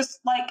 And he was just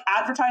like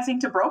advertising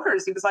to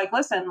brokers. He was like,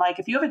 listen, like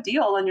if you have a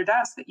deal on your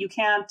desk that you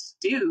can't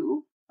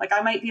do, like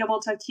I might be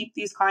able to keep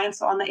these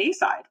clients on the A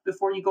side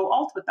before you go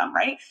alt with them,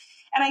 right?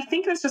 And I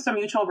think there's just a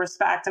mutual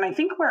respect. And I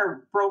think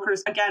where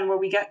brokers, again, where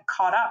we get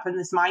caught up in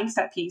this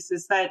mindset piece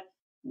is that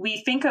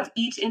we think of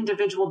each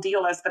individual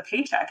deal as the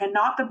paycheck and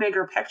not the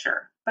bigger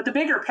picture. But the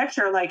bigger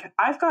picture, like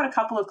I've got a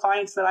couple of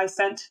clients that I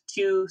sent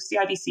to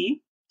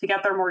CIBC to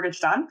get their mortgage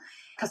done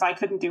because I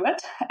couldn't do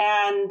it.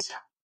 And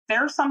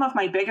they're some of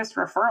my biggest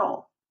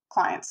referral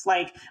clients.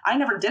 Like I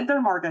never did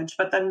their mortgage,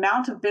 but the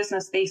amount of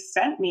business they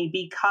sent me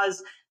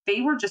because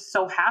they were just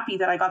so happy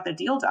that I got the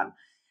deal done.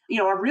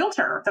 A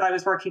realtor that I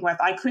was working with,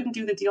 I couldn't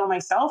do the deal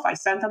myself. I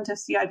sent them to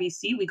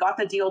CIBC. We got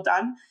the deal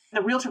done.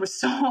 The realtor was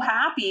so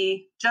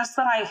happy just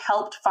that I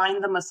helped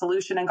find them a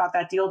solution and got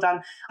that deal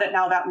done, that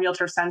now that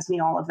realtor sends me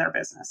all of their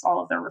business, all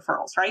of their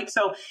referrals, right?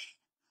 So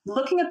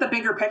looking at the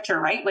bigger picture,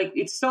 right? Like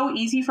it's so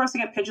easy for us to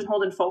get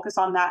pigeonholed and focus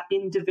on that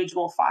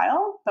individual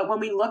file. But when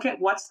we look at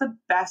what's the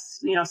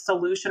best,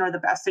 solution or the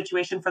best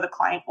situation for the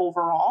client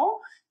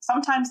overall,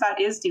 sometimes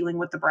that is dealing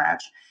with the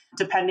branch,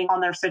 depending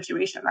on their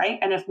situation, right?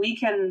 And if we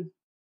can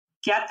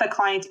get the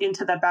client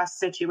into the best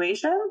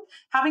situation,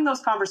 having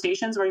those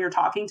conversations where you're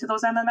talking to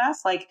those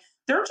MMS, like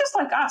they're just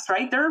like us,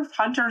 right? They're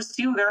hunters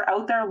too. They're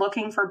out there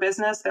looking for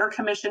business. They're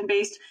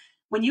commission-based.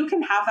 When you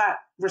can have that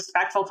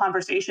respectful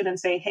conversation and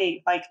say,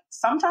 hey, like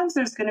sometimes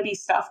there's going to be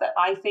stuff that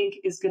I think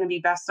is going to be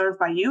best served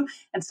by you.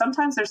 And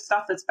sometimes there's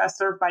stuff that's best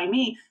served by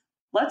me.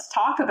 Let's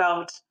talk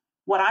about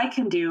what I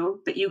can do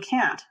that you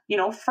can't.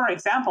 For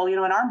example, in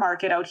our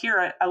market out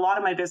here, a lot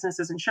of my business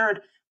is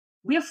insured.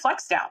 We have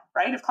flex down,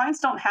 right? If clients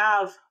don't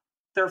have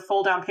their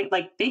full down payment,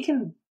 like they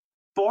can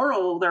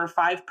borrow their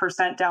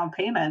 5% down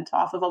payment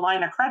off of a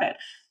line of credit,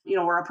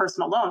 or a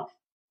personal loan.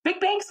 Big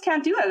banks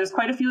can't do that. There's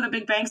quite a few of the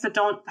big banks that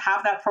don't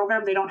have that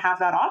program. They don't have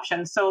that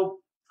option. So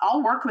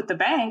I'll work with the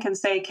bank and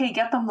say, okay,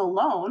 get them the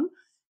loan,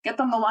 get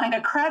them the line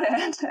of credit,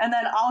 and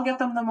then I'll get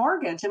them the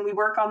mortgage. And we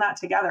work on that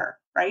together,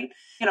 right?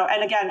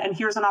 And again, and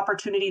here's an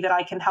opportunity that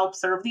I can help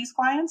serve these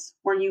clients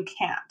where you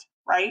can't,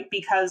 right?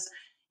 Because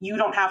you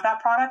don't have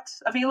that product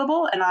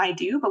available and I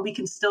do, but we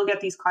can still get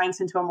these clients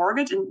into a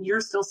mortgage and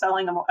you're still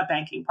selling a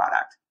banking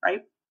product,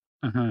 right?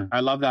 I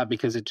love that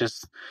because it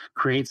just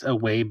creates a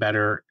way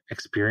better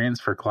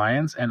experience for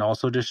clients and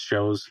also just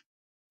shows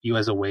you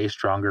as a way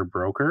stronger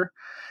broker.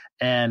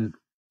 And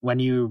when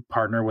you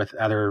partner with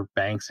other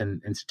banks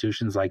and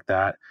institutions like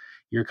that,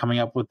 you're coming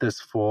up with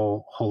this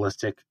full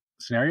holistic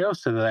scenario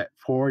so that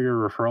for your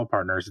referral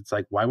partners, it's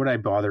like, why would I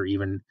bother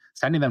even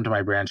sending them to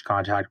my branch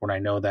contact when I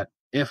know that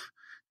if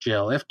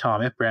Jill, if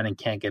Tom, if Brandon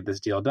can't get this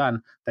deal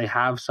done, they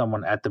have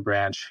someone at the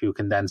branch who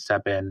can then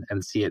step in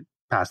and see it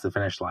past the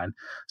finish line.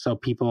 So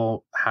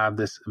people have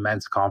this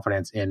immense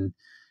confidence in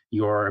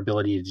your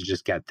ability to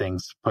just get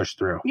things pushed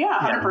through. Yeah,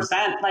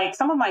 100%. Like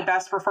some of my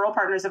best referral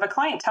partners, if a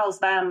client tells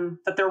them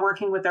that they're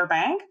working with their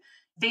bank,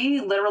 they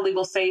literally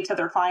will say to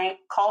their client,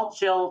 call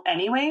Jill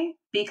anyway,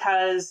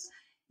 because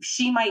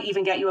she might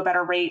even get you a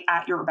better rate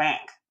at your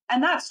bank.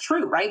 And that's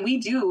true, right?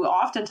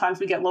 Oftentimes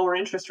we get lower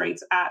interest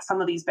rates at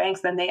some of these banks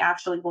than they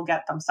actually will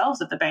get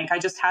themselves at the bank. I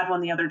just had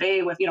one the other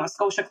day with, a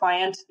Scotia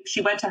client.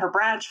 She went to her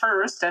branch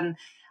first and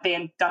they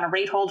had done a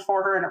rate hold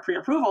for her and a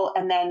pre-approval.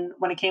 And then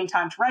when it came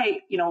time to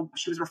write,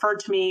 she was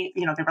referred to me,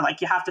 they were like,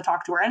 you have to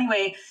talk to her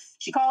anyway.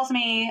 She calls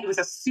me. It was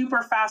a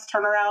super fast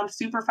turnaround,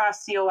 super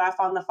fast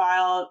COF on the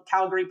file,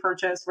 Calgary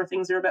purchase where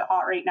things are a bit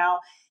hot right now.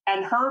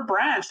 And her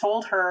branch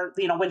told her,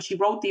 when she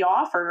wrote the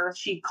offer,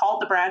 she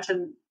called the branch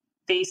and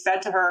they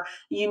said to her,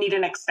 you need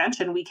an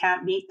extension. We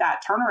can't meet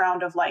that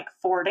turnaround of like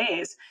 4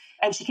 days.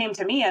 And she came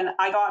to me and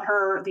I got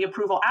her the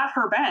approval at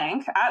her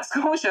bank at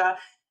Scotia.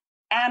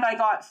 And I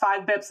got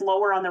 5 bips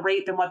lower on the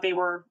rate than what they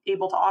were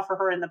able to offer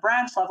her in the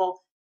branch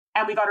level.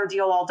 And we got her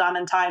deal all done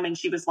in time. And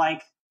she was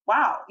like,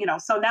 wow,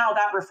 so now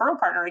that referral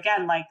partner,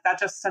 again, like that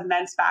just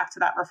cements back to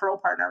that referral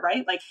partner,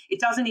 right? Like it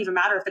doesn't even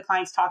matter if the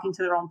client's talking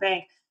to their own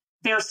bank.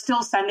 they're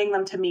still sending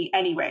them to me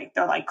anyway.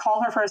 They're like,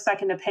 call her for a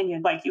second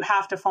opinion. Like, you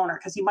have to phone her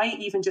because you might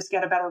even just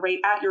get a better rate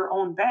at your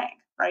own bank,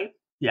 right?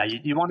 Yeah,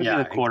 you want to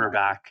be the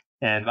quarterback. Exactly.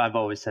 And I've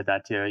always said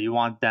that too. You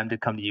want them to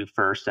come to you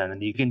first, and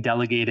then you can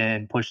delegate it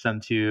and push them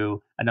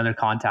to another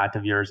contact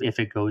of yours if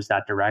it goes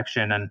that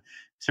direction. And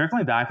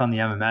circling back on the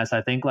MMS,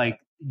 I think like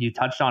you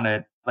touched on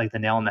it, like the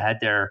nail on the head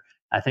there.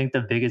 I think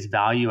the biggest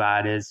value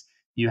add is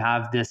you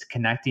have this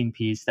connecting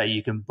piece that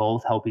you can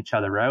both help each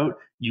other out.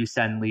 You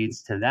send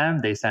leads to them,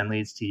 they send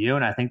leads to you.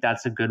 And I think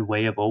that's a good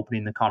way of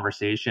opening the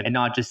conversation and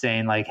not just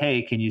saying like,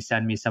 hey, can you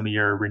send me some of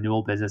your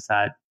renewal business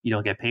that you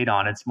don't get paid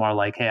on? It's more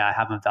like, hey, I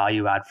have a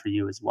value add for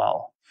you as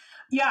well.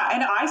 Yeah.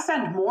 And I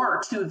send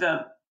more to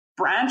the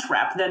branch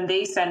rep than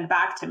they send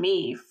back to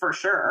me for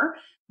sure.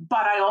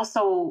 But I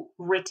also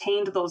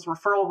retained those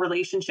referral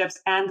relationships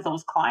and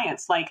those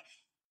clients. Like,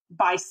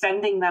 by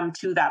sending them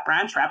to that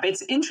branch rep.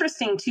 It's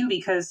interesting too,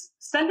 because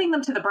sending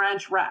them to the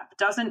branch rep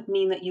doesn't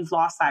mean that you've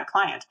lost that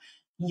client.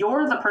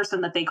 You're the person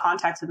that they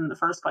contacted in the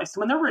first place. So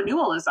when their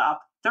renewal is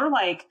up, they're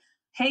like,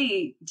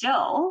 hey,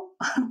 Jill,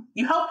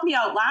 you helped me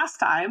out last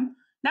time.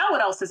 Now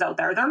what else is out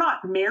there? They're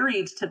not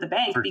married to the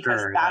bank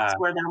because that's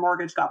where their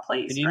mortgage got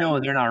placed. And know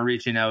they're not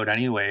reaching out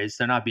anyways.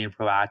 They're not being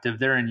proactive.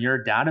 They're in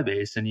your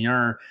database and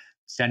you're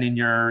sending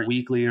your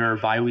weekly or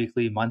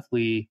biweekly,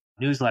 monthly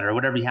newsletter,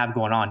 whatever you have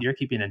going on. You're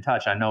keeping in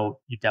touch. I know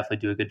you definitely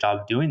do a good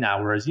job of doing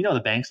that. Whereas,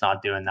 the bank's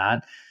not doing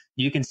that.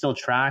 You can still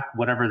track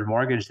whatever the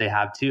mortgage they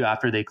have too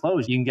after they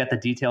close. You can get the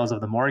details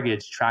of the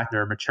mortgage, track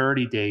their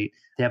maturity date.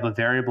 They have a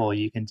variable.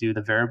 You can do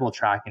the variable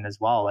tracking as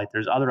well. Like,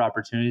 there's other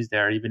opportunities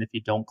there, even if you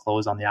don't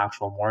close on the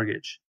actual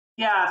mortgage.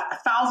 Yeah,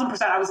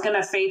 1,000%. I was going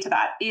to say to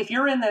that, if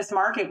you're in this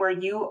market where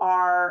you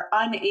are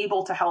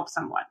unable to help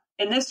someone,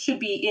 and this should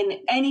be in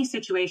any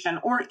situation,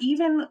 or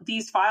even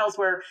these files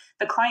where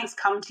the clients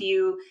come to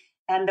you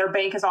and their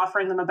bank is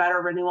offering them a better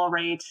renewal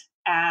rate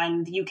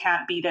and you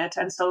can't beat it.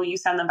 And so you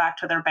send them back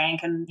to their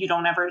bank and you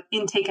don't ever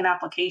intake an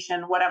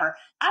application, whatever.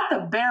 At the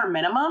bare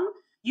minimum,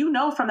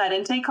 from that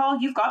intake call,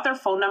 you've got their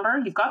phone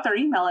number, you've got their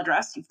email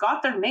address, you've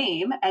got their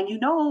name, and you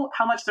know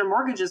how much their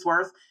mortgage is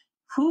worth,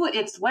 who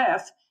it's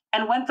with,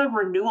 and when the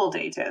renewal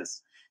date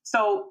is.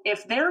 So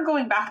if they're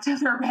going back to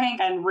their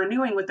bank and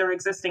renewing with their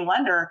existing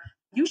lender,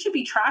 you should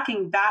be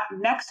tracking that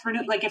next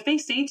renew. Like, if they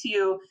say to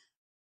you,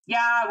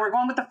 yeah, we're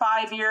going with the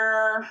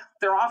 5-year,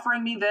 they're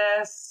offering me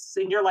this,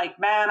 and you're like,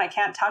 man, I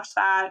can't touch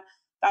that.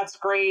 That's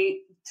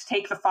great.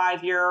 Take the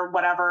 5-year,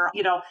 whatever.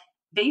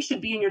 They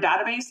should be in your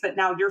database that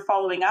now you're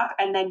following up,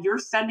 and then you're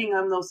sending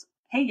them those,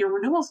 hey, your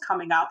renewal's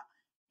coming up.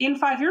 In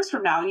 5 years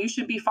from now, you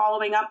should be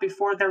following up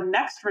before their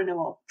next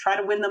renewal. Try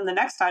to win them the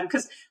next time.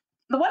 Because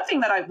the one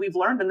thing that we've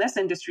learned in this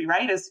industry,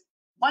 right, is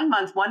 1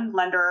 month, one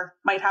lender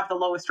might have the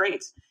lowest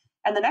rates,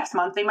 and the next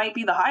month they might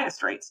be the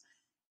highest rates.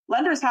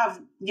 Lenders have,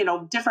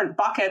 different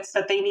buckets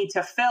that they need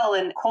to fill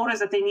and quotas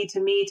that they need to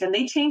meet. And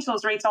they change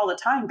those rates all the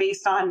time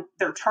based on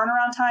their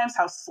turnaround times,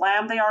 how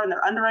slammed they are in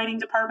their underwriting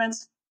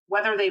departments,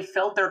 whether they've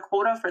filled their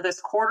quota for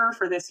this quarter,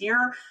 for this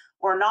year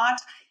or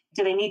not.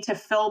 Do they need to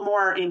fill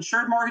more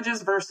insured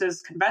mortgages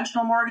versus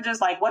conventional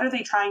mortgages? Like, what are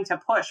they trying to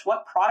push?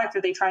 What product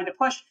are they trying to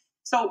push?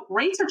 So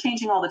rates are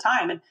changing all the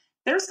time. And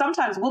there's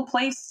sometimes we'll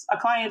place a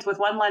client with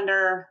one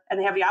lender and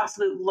they have the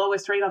absolute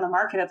lowest rate on the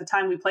market at the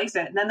time we place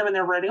it. And then when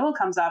their renewal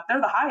comes up, they're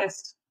the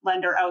highest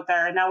lender out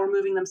there. And now we're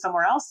moving them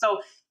somewhere else.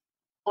 So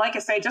like I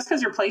say, just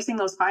because you're placing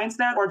those clients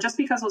there, or just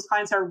because those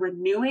clients are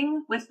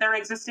renewing with their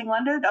existing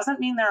lender, doesn't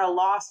mean they're a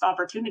lost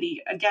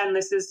opportunity. Again,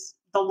 this is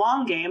the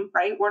long game,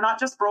 right? We're not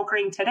just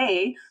brokering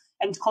today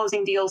and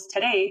closing deals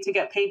today to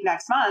get paid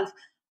next month.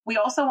 We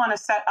also want to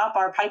set up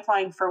our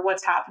pipeline for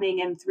what's happening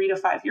in 3 to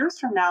 5 years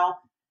from now,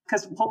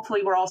 because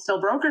hopefully we're all still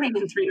brokering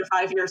in 3 to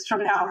 5 years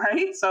from now,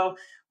 right? So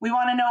we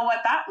want to know what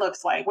that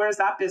looks like. Where's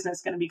that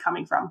business going to be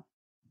coming from?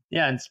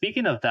 Yeah. And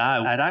speaking of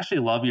that, I'd actually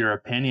love your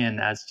opinion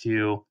as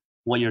to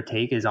what your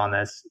take is on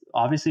this.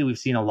 Obviously, we've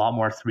seen a lot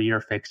more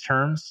 3-year fixed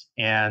terms,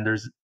 and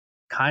there's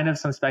kind of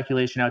some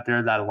speculation out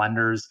there that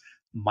lenders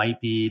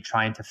might be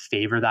trying to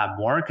favor that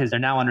more because they're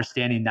now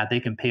understanding that they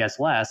can pay us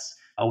less.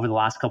 Over the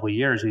last couple of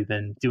years, we've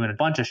been doing a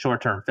bunch of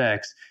short-term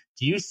fix.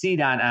 Do you see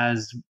that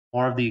as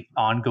more of the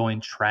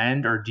ongoing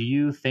trend, or do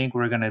you think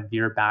we're going to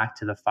veer back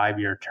to the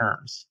 5-year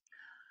terms?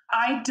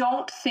 I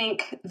don't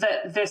think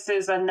that this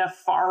is a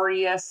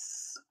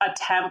nefarious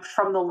attempt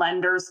from the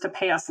lenders to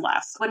pay us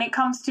less. When it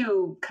comes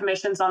to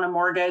commissions on a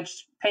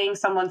mortgage, paying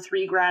someone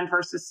 $3,000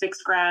 versus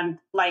 $6,000,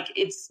 like,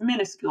 it's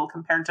minuscule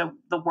compared to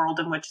the world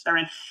in which they're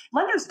in.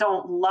 Lenders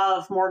don't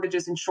love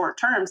mortgages in short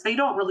terms. They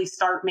don't really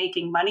start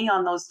making money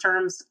on those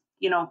terms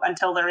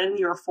until they're in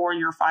year 4,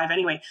 year 5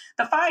 anyway.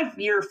 The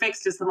 5-year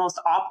fixed is the most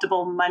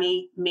optimal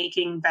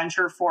money-making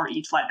venture for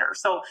each lender.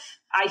 So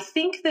I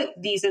think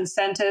that these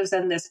incentives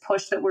and this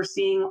push that we're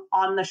seeing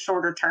on the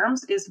shorter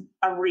terms is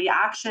a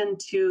reaction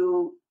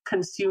to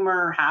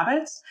consumer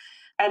habits.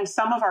 And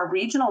some of our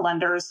regional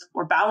lenders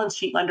or balance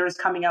sheet lenders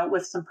coming out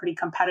with some pretty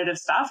competitive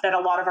stuff that a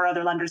lot of our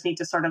other lenders need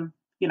to sort of,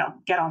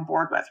 get on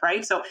board with,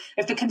 right? So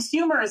if the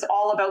consumer is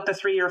all about the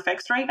 3-year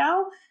fixed right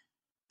now,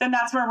 then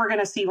that's where we're going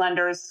to see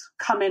lenders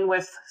come in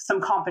with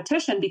some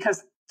competition,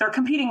 because they're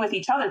competing with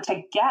each other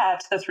to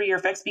get the 3-year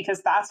fixed,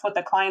 because that's what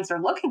the clients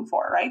are looking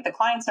for, right? The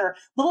clients are a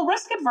little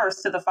risk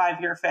adverse to the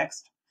 5-year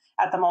fixed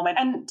at the moment.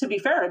 And to be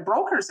fair,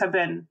 brokers have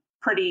been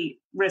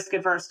pretty risk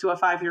adverse to a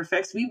 5-year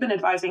fixed. We've been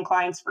advising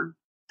clients for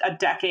a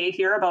decade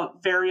here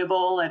about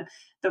variable and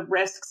the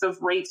risks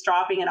of rates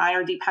dropping and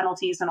IRD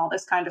penalties and all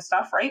this kind of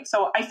stuff, right?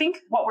 So I think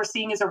what we're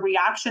seeing is a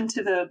reaction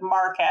to the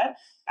market.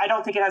 I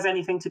don't think it has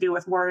anything to do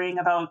with worrying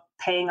about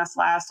paying us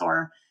less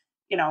or,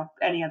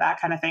 any of that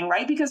kind of thing,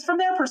 right? Because from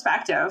their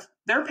perspective,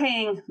 they're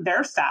paying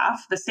their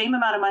staff the same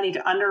amount of money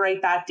to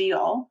underwrite that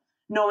deal,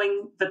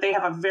 knowing that they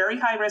have a very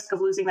high risk of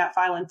losing that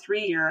file in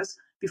 3 years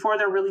before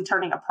they're really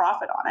turning a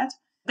profit on it.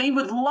 They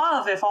would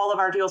love if all of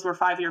our deals were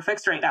 5-year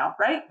fixed right now,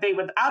 right? They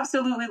would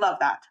absolutely love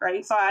that,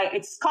 right? So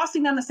it's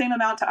costing them the same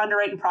amount to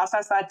underwrite and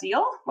process that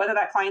deal, whether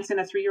that client's in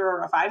a 3-year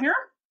or a 5-year.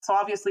 So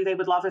obviously they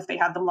would love if they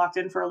had them locked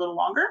in for a little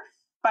longer.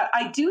 But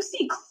I do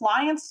see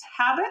clients'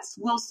 habits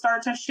will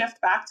start to shift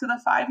back to the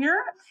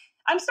 5-year.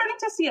 I'm starting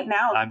to see it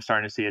now. I'm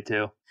starting to see it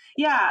too.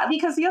 Yeah,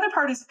 because the other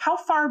part is, how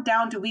far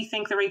down do we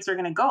think the rates are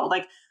going to go?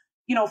 Like,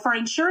 for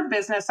insured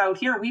business out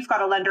here, we've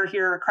got a lender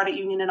here, a credit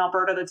union in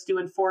Alberta, that's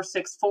doing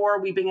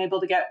 4.64. We've been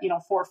able to get,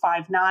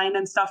 4.59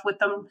 and stuff with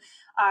them,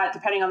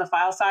 depending on the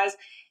file size.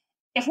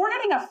 If we're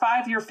getting a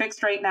 5-year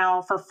fixed rate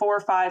now for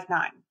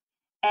 4.59,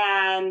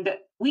 and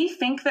we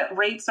think that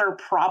rates are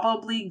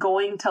probably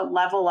going to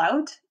level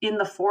out in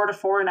the 4 to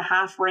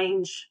 4.5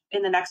 range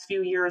in the next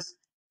few years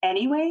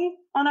anyway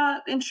on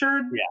a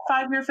insured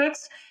 5-year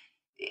fixed.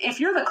 If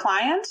you're the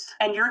client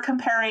and you're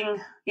comparing,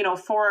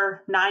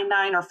 4.99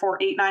 or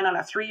 4.89 on a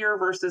 3-year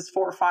versus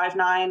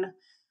 4.59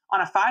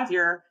 on a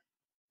 5-year,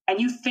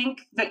 and you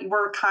think that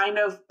we're kind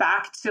of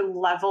back to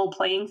level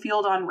playing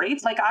field on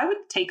rates, like, I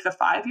would take the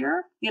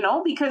 5-year,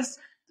 because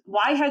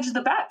why hedge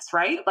the bets,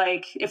 right?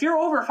 Like, if you're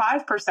over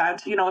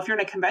 5%, if you're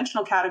in a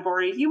conventional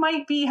category, you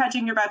might be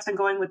hedging your bets and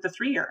going with the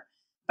 3-year.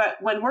 But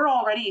when we're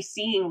already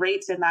seeing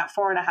rates in that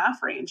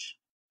 4.5 range,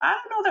 I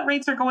don't know that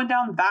rates are going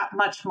down that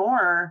much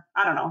more.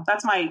 I don't know.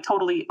 That's my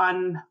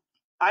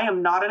I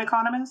am not an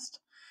economist.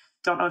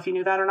 Don't know if you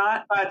knew that or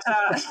not, but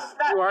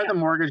you are the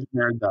mortgage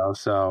nerd though.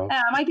 So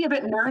yeah, it might be a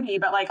bit nerdy,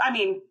 but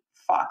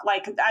fuck,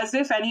 as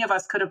if any of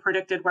us could have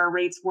predicted where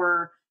rates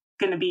were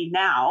going to be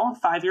now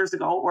 5 years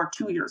ago or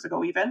 2 years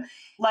ago, even,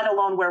 let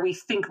alone where we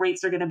think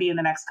rates are going to be in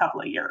the next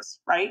couple of years.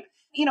 Right.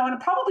 And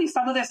probably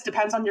some of this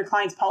depends on your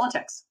client's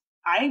politics.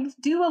 I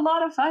do a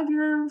lot of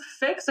 5-year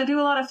fix. I do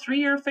a lot of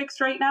 3-year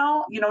fix right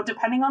now,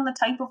 depending on the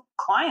type of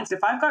clients.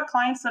 If I've got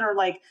clients that are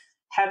like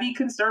heavy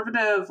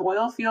conservative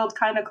oil field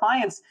kind of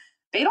clients,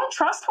 they don't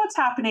trust what's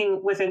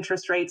happening with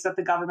interest rates at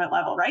the government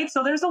level, right?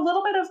 So there's a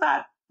little bit of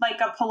that,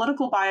 like a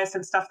political bias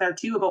and stuff there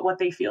too, about what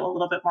they feel a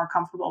little bit more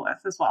comfortable with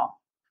as well.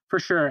 For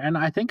sure. And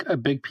I think a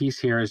big piece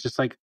here is just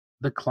like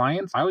the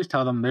clients, I always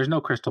tell them there's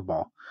no crystal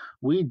ball.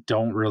 We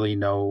don't really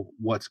know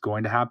what's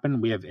going to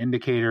happen. We have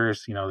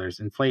indicators, there's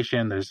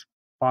inflation, there's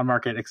bond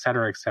market, et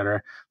cetera, et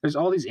cetera. There's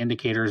all these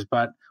indicators,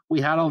 but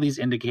we had all these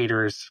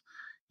indicators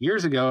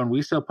years ago, and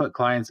we still put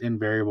clients in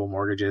variable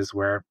mortgages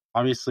where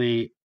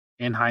obviously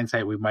in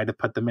hindsight, we might have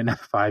put them in a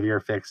 5-year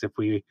fix if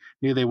we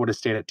knew they would have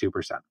stayed at 2%.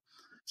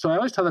 So I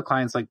always tell the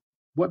clients, like,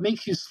 what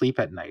makes you sleep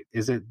at night?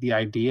 Is it the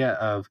idea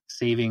of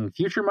saving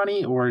future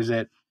money, or is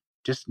it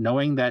just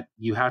knowing that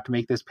you have to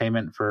make this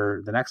payment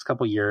for the next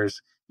couple of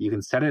years? You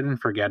can set it and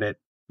forget it.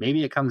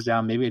 Maybe it comes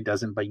down, maybe it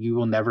doesn't, but you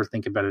will never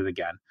think about it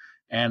again.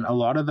 And a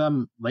lot of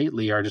them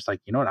lately are just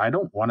like, you know what, I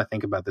don't want to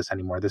think about this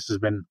anymore. This has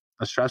been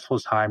a stressful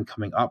time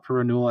coming up for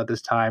renewal at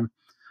this time.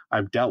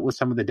 I've dealt with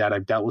some of the debt.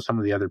 I've dealt with some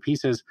of the other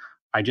pieces.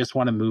 I just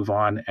want to move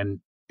on and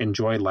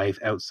enjoy life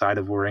outside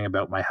of worrying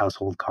about my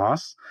household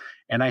costs.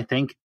 And I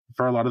think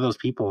for a lot of those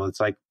people, it's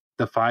like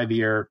the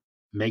 5-year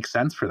makes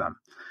sense for them.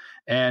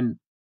 And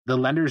the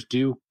lenders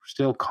do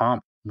still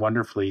comp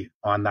wonderfully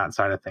on that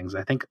side of things.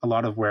 I think a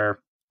lot of where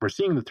we're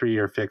seeing the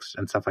 3-year fix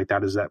and stuff like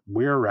that is that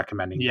we're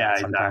recommending that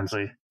sometimes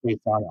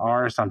based on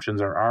our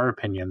assumptions or our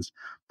opinions,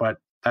 but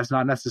that's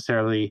not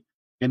necessarily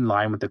in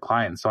line with the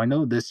client. So I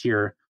know this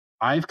year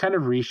I've kind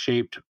of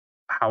reshaped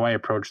how I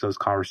approach those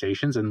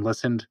conversations and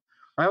listened.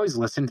 I always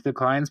listen to the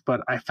clients,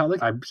 but I felt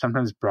like I've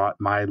sometimes brought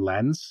my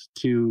lens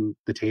to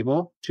the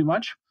table too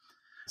much.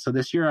 So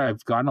this year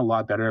I've gotten a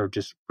lot better of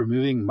just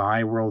removing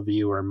my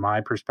worldview or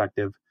my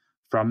perspective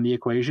from the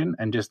equation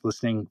and just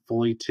listening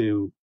fully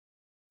to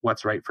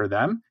what's right for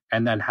them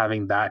and then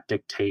having that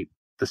dictate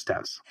the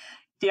steps.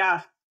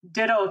 Yeah,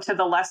 ditto to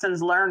the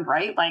lessons learned,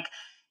 right? Like,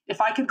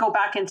 if I could go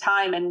back in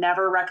time and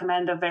never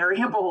recommend a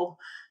variable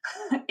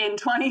in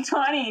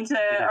 2020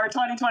 or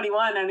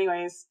 2021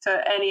 anyways,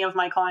 to any of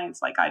my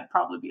clients, like, I'd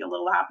probably be a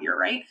little happier,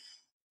 right?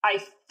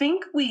 I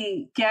think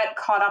we get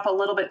caught up a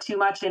little bit too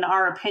much in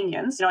our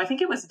opinions. I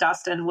think it was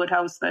Dustin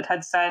Woodhouse that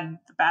had said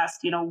the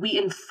best, we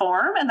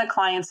inform and the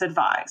clients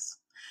advise.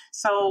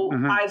 So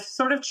I've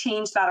sort of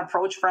changed that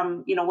approach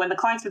from, when the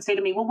clients would say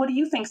to me, well, what do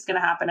you think is going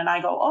to happen? And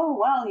I go, oh,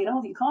 well,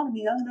 the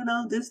economy, I don't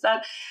know, this,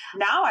 that.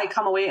 Now I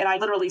come away and I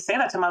literally say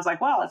that to them. I was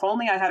like, well, if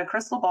only I had a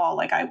crystal ball.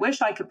 Like, I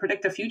wish I could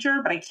predict the future,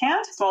 but I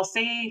can't. So I'll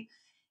say,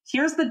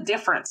 here's the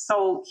difference.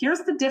 So here's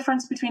the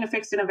difference between a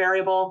fixed and a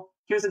variable.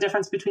 Here's the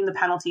difference between the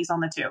penalties on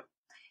the two.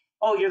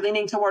 Oh, you're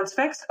leaning towards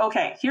fixed?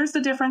 Okay, here's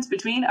the difference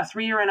between a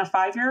 3-year and a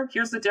 5-year.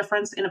 Here's the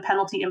difference in a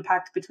penalty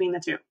impact between the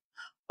two.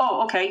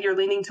 Oh, okay, you're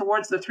leaning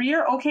towards the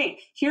 3-year? Okay,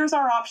 here's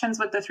our options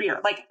with the 3-year.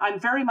 Like, I'm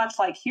very much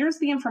like, here's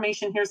the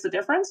information, here's the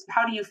difference.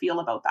 How do you feel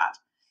about that?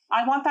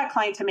 I want that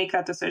client to make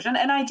that decision.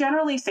 And I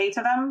generally say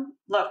to them,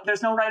 look,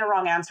 there's no right or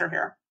wrong answer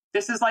here.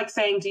 This is like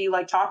saying, do you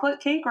like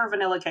chocolate cake or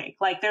vanilla cake?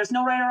 Like, there's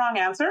no right or wrong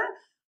answer.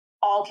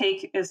 All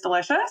cake is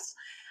delicious.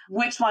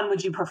 Which one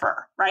would you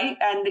prefer, right?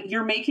 And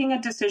you're making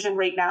a decision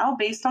right now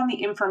based on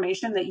the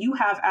information that you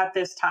have at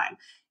this time.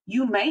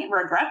 You might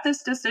regret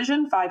this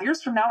decision 5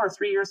 years from now or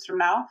 3 years from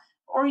now,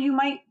 or you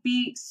might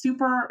be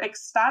super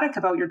ecstatic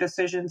about your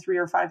decision 3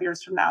 or 5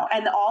 years from now.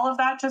 And all of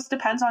that just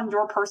depends on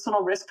your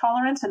personal risk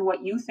tolerance and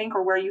what you think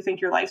or where you think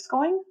your life's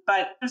going.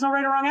 But there's no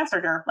right or wrong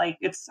answer here. Like,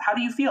 it's how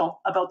do you feel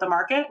about the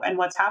market and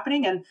what's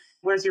happening and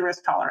where's your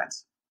risk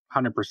tolerance?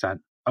 100%.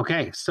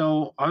 Okay,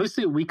 so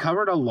obviously we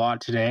covered a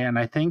lot today, and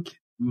I think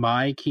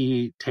my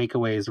key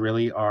takeaways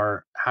really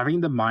are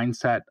having the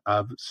mindset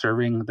of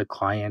serving the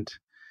client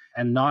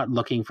and not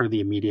looking for the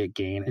immediate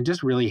gain, and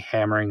just really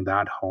hammering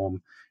that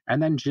home.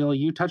 And then Jill,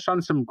 you touched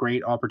on some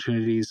great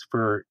opportunities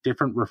for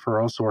different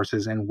referral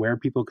sources and where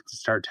people can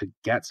start to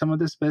get some of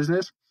this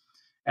business.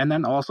 And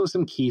then also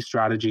some key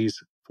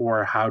strategies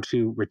for how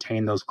to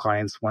retain those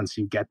clients once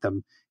you get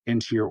them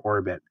into your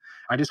orbit.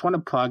 I just want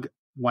to plug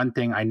one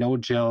thing. I know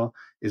Jill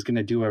is going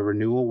to do a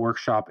renewal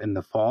workshop in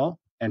the fall,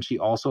 and she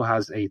also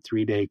has a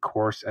 3-day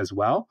course as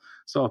well.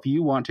 So if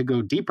you want to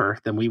go deeper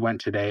than we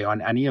went today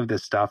on any of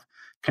this stuff,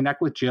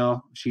 connect with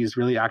Jill. She's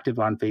really active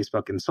on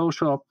Facebook and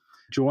social.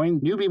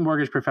 Join Newbie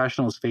Mortgage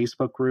Professionals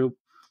Facebook group.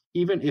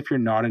 Even if you're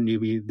not a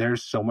newbie,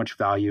 there's so much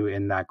value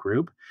in that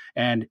group.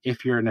 And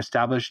if you're an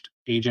established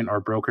agent or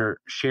broker,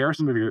 share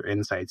some of your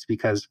insights,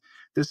 because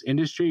this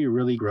industry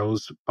really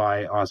grows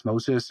by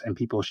osmosis and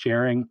people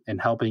sharing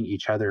and helping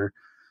each other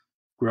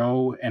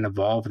grow and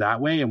evolve that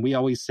way. And we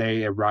always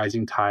say a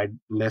rising tide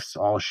lifts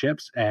all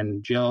ships.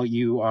 And Jill,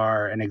 you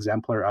are an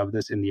exemplar of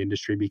this in the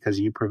industry because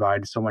you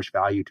provide so much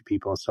value to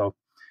people. So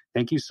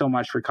thank you so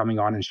much for coming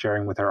on and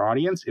sharing with our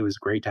audience. It was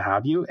great to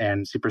have you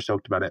and super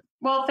stoked about it.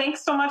 Well,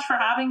 thanks so much for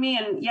having me.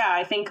 And yeah,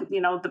 I think,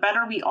 the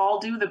better we all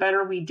do, the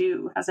better we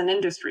do as an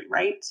industry,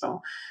 right?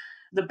 So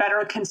the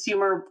better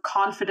consumer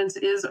confidence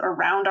is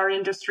around our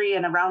industry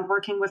and around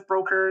working with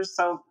brokers.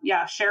 So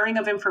yeah, sharing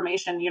of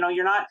information,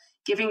 you're not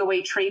giving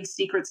away trade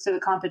secrets to the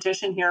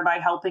competition here by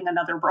helping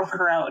another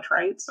broker out,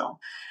 right? So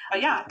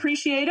yeah,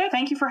 appreciate it.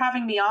 Thank you for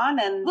having me on,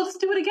 and let's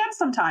do it again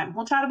sometime.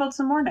 We'll chat about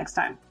some more next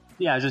time.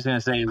 Yeah, I was just going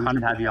to say, we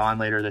can have you on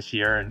later this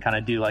year and kind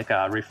of do like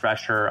a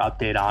refresher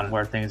update on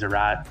where things are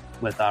at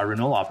with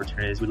renewal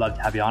opportunities. We'd love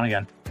to have you on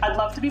again. I'd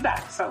love to be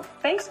back. So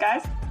thanks,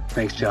 guys.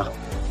 Thanks, Jill.